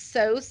 And it's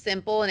so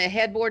simple. And a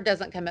headboard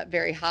doesn't come up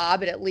very high,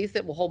 but at least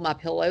it will hold my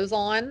pillows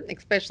on,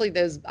 especially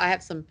those. I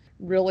have some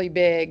really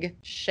big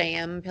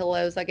sham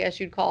pillows, I guess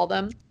you'd call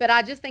them. But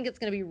I just think it's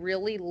going to be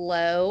really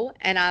low.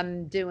 And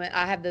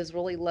I have those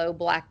really low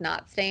black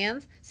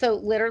nightstands. So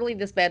literally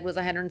this bed was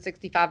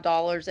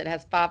 $165. It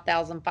has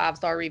 5,000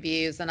 5-star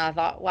reviews. And I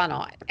thought, why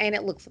not? And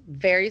it looks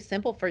very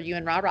simple for you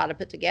and Rara to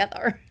put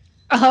together.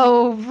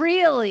 Oh,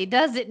 really?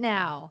 Does it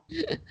now?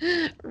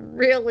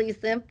 Really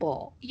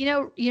simple.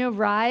 You know,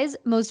 Rye's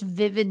most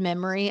vivid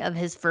memory of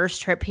his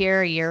first trip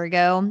here a year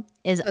ago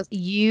is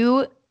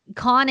you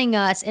conning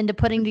us into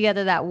putting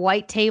together that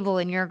white table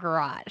in your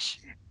garage.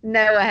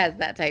 Noah has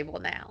that table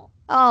now.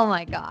 Oh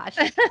my gosh.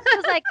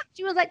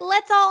 She was like,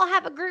 let's all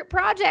have a group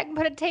project and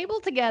put a table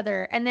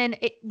together. And then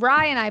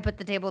Rye and I put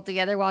the table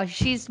together while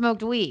she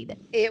smoked weed.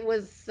 It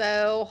was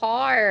so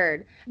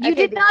hard. You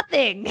did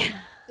nothing.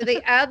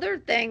 The other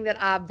thing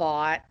that I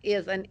bought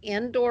is an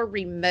indoor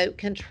remote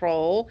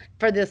control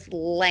for this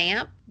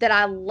lamp that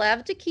I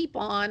love to keep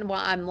on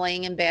while I'm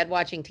laying in bed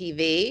watching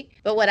TV.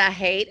 But what I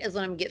hate is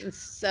when I'm getting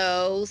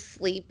so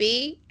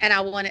sleepy and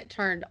I want it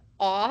turned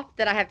off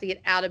that I have to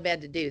get out of bed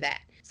to do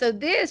that. So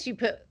this, you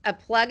put a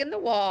plug in the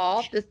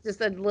wall, this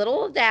just a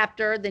little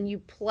adapter, then you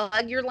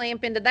plug your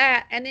lamp into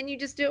that, and then you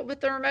just do it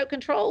with the remote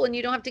control and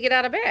you don't have to get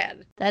out of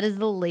bed. That is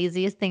the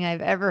laziest thing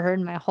I've ever heard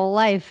in my whole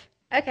life.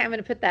 Okay, I'm going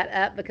to put that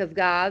up because,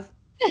 guys,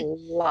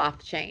 life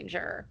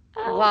changer.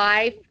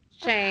 Life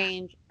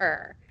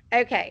changer.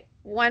 Okay,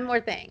 one more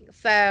thing.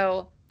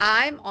 So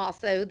I'm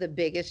also the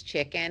biggest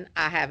chicken.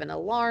 I have an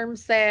alarm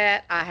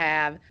set.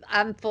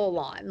 I'm full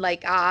on.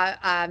 Like,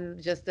 I'm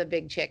just a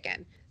big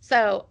chicken.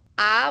 So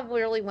I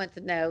really want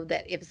to know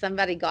that if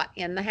somebody got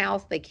in the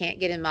house, they can't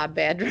get in my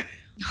bedroom.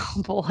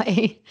 Oh,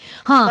 boy.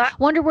 Huh.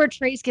 Wonder where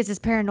Trace gets his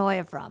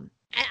paranoia from.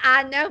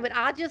 I know, but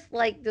I just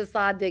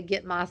decide to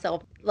get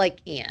myself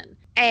in.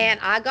 And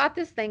I got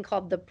this thing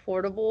called the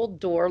portable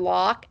door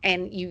lock,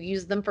 and you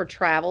use them for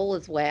travel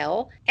as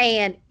well.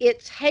 And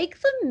it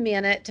takes a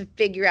minute to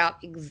figure out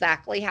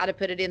exactly how to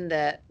put it in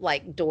the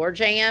door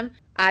jamb.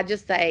 I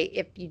just say,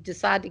 if you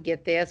decide to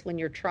get this, when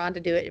you're trying to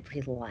do it,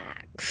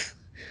 relax.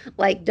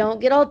 Don't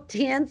get all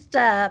tensed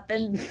up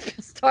and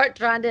start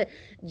trying to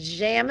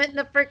jam it in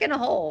the freaking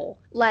hole.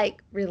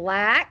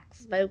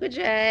 Relax, smoke a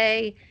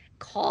J,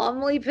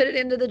 calmly put it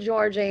into the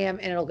door jamb,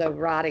 and it'll go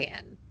right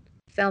in.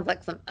 Sounds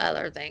like some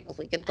other things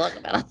we could talk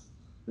about.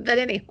 But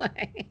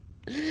anyway,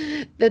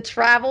 the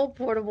travel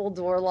portable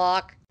door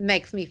lock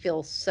makes me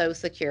feel so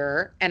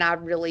secure. And I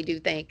really do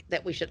think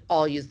that we should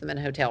all use them in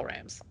hotel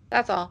rooms.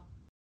 That's all.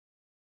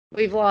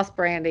 We've lost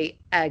Brandy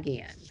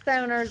again.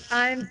 Stoners,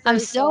 I'm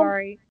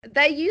sorry.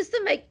 They used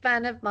to make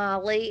fun of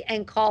Molly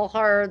and call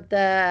her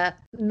the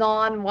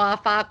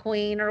non-Wi-Fi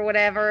queen or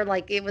whatever.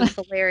 It was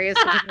hilarious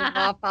because the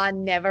Wi-Fi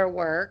never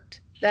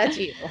worked. That's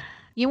you.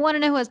 You want to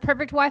know who has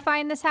perfect Wi-Fi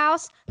in this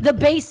house? The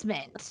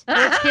basement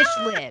where Tish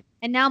lived.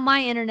 And now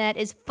my internet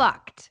is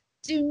fucked.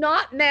 Do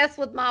not mess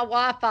with my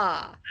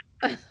Wi-Fi.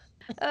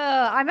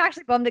 I'm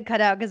actually bummed it cut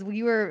out because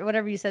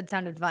whatever you said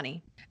sounded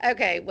funny.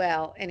 Okay,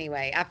 well,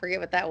 anyway, I forget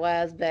what that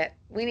was, but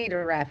we need to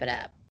wrap it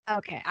up.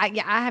 Okay, I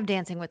have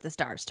Dancing with the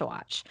Stars to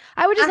watch.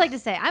 I would just like to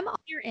say I'm on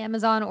your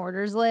Amazon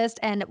orders list,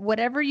 and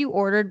whatever you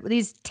ordered,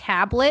 these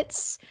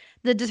tablets,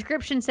 the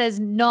description says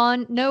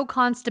no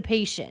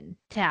constipation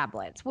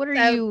tablets. What are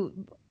you,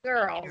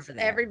 girls?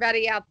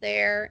 Everybody out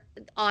there,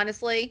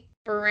 honestly,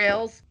 for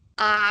reals,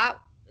 I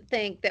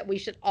think that we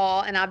should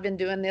all, and I've been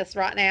doing this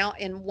right now,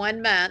 in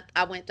 1 month,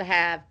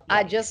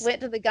 I just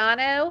went to the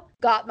gyno,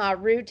 got my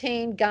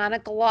routine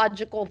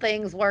gynecological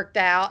things worked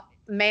out,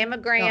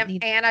 mammogram,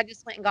 and I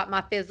just went and got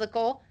my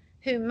physical,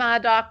 who my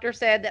doctor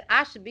said that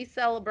I should be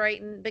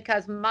celebrating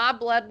because my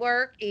blood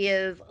work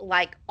is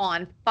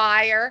on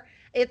fire.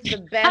 It's the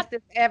best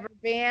it's ever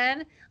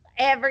been.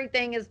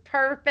 Everything is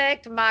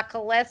perfect. My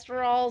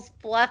cholesterol's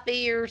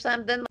fluffy or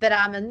something, but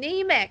I'm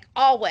anemic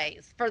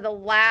always. For the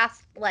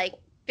last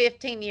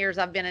 15 years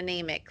I've been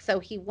anemic. So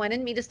he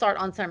wanted me to start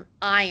on some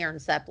iron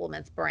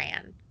supplements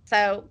brand.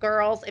 So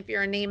girls, if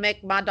you're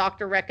anemic, my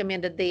doctor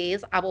recommended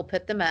these. I will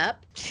put them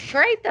up.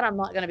 Great that I'm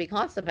not going to be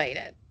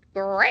constipated.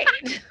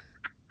 Great.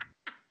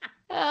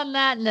 On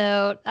that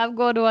note, I'm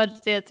going to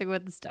watch Dancing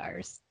with the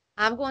Stars.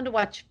 I'm going to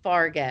watch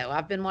Fargo.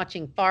 I've been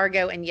watching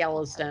Fargo and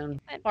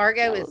Yellowstone.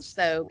 Fargo is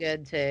so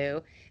good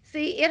too.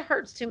 See, it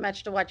hurts too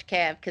much to watch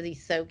Kev because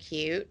he's so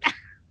cute.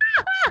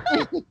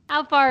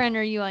 How far in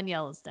are you on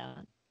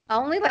Yellowstone?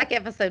 Only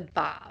episode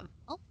 5.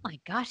 Oh my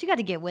gosh, you got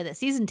to get with it.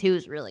 Season 2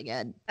 is really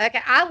good.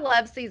 Okay, I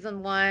love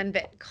season 1,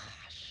 but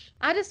gosh,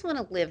 I just want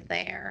to live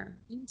there.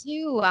 Me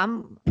too.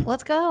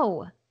 Let's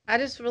go. I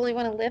just really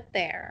want to live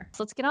there.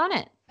 So let's get on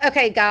it.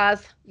 Okay,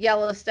 guys,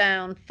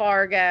 Yellowstone,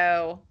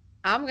 Fargo.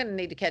 I'm going to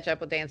need to catch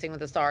up with Dancing with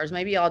the Stars.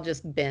 Maybe I'll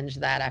just binge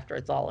that after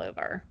it's all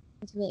over.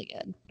 It's really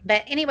good.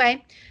 But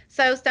anyway,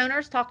 so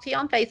Stoners, talk to you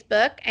on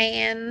Facebook,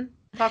 and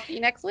Talk to you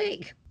next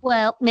week.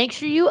 Well, make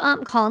sure you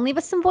call and leave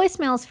us some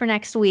voicemails for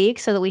next week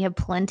so that we have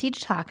plenty to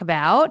talk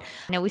about.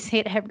 I know we say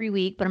it every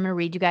week, but I'm going to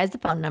read you guys the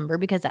phone number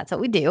because that's what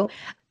we do.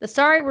 The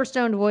Sorry We're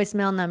Stoned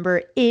voicemail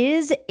number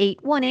is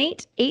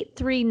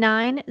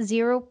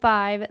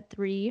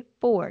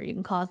 818-839-0534. You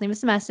can call us, leave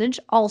us a message.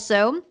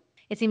 Also,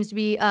 it seems to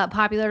be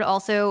popular to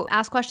also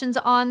ask questions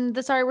on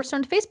the Sorry We're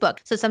Stoned Facebook.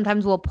 So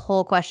sometimes we'll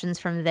pull questions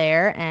from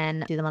there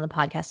and do them on the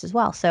podcast as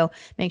well. So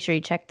make sure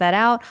you check that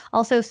out.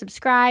 Also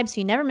subscribe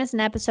so you never miss an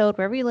episode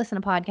wherever you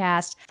listen to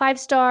podcasts. 5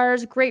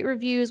 stars, great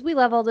reviews. We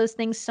love all those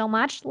things so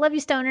much. Love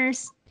you,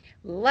 stoners.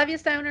 Love you,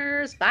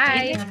 stoners.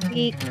 Bye.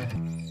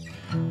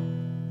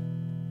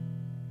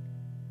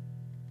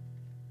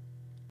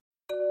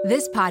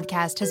 This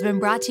podcast has been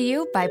brought to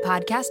you by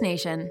Podcast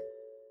Nation.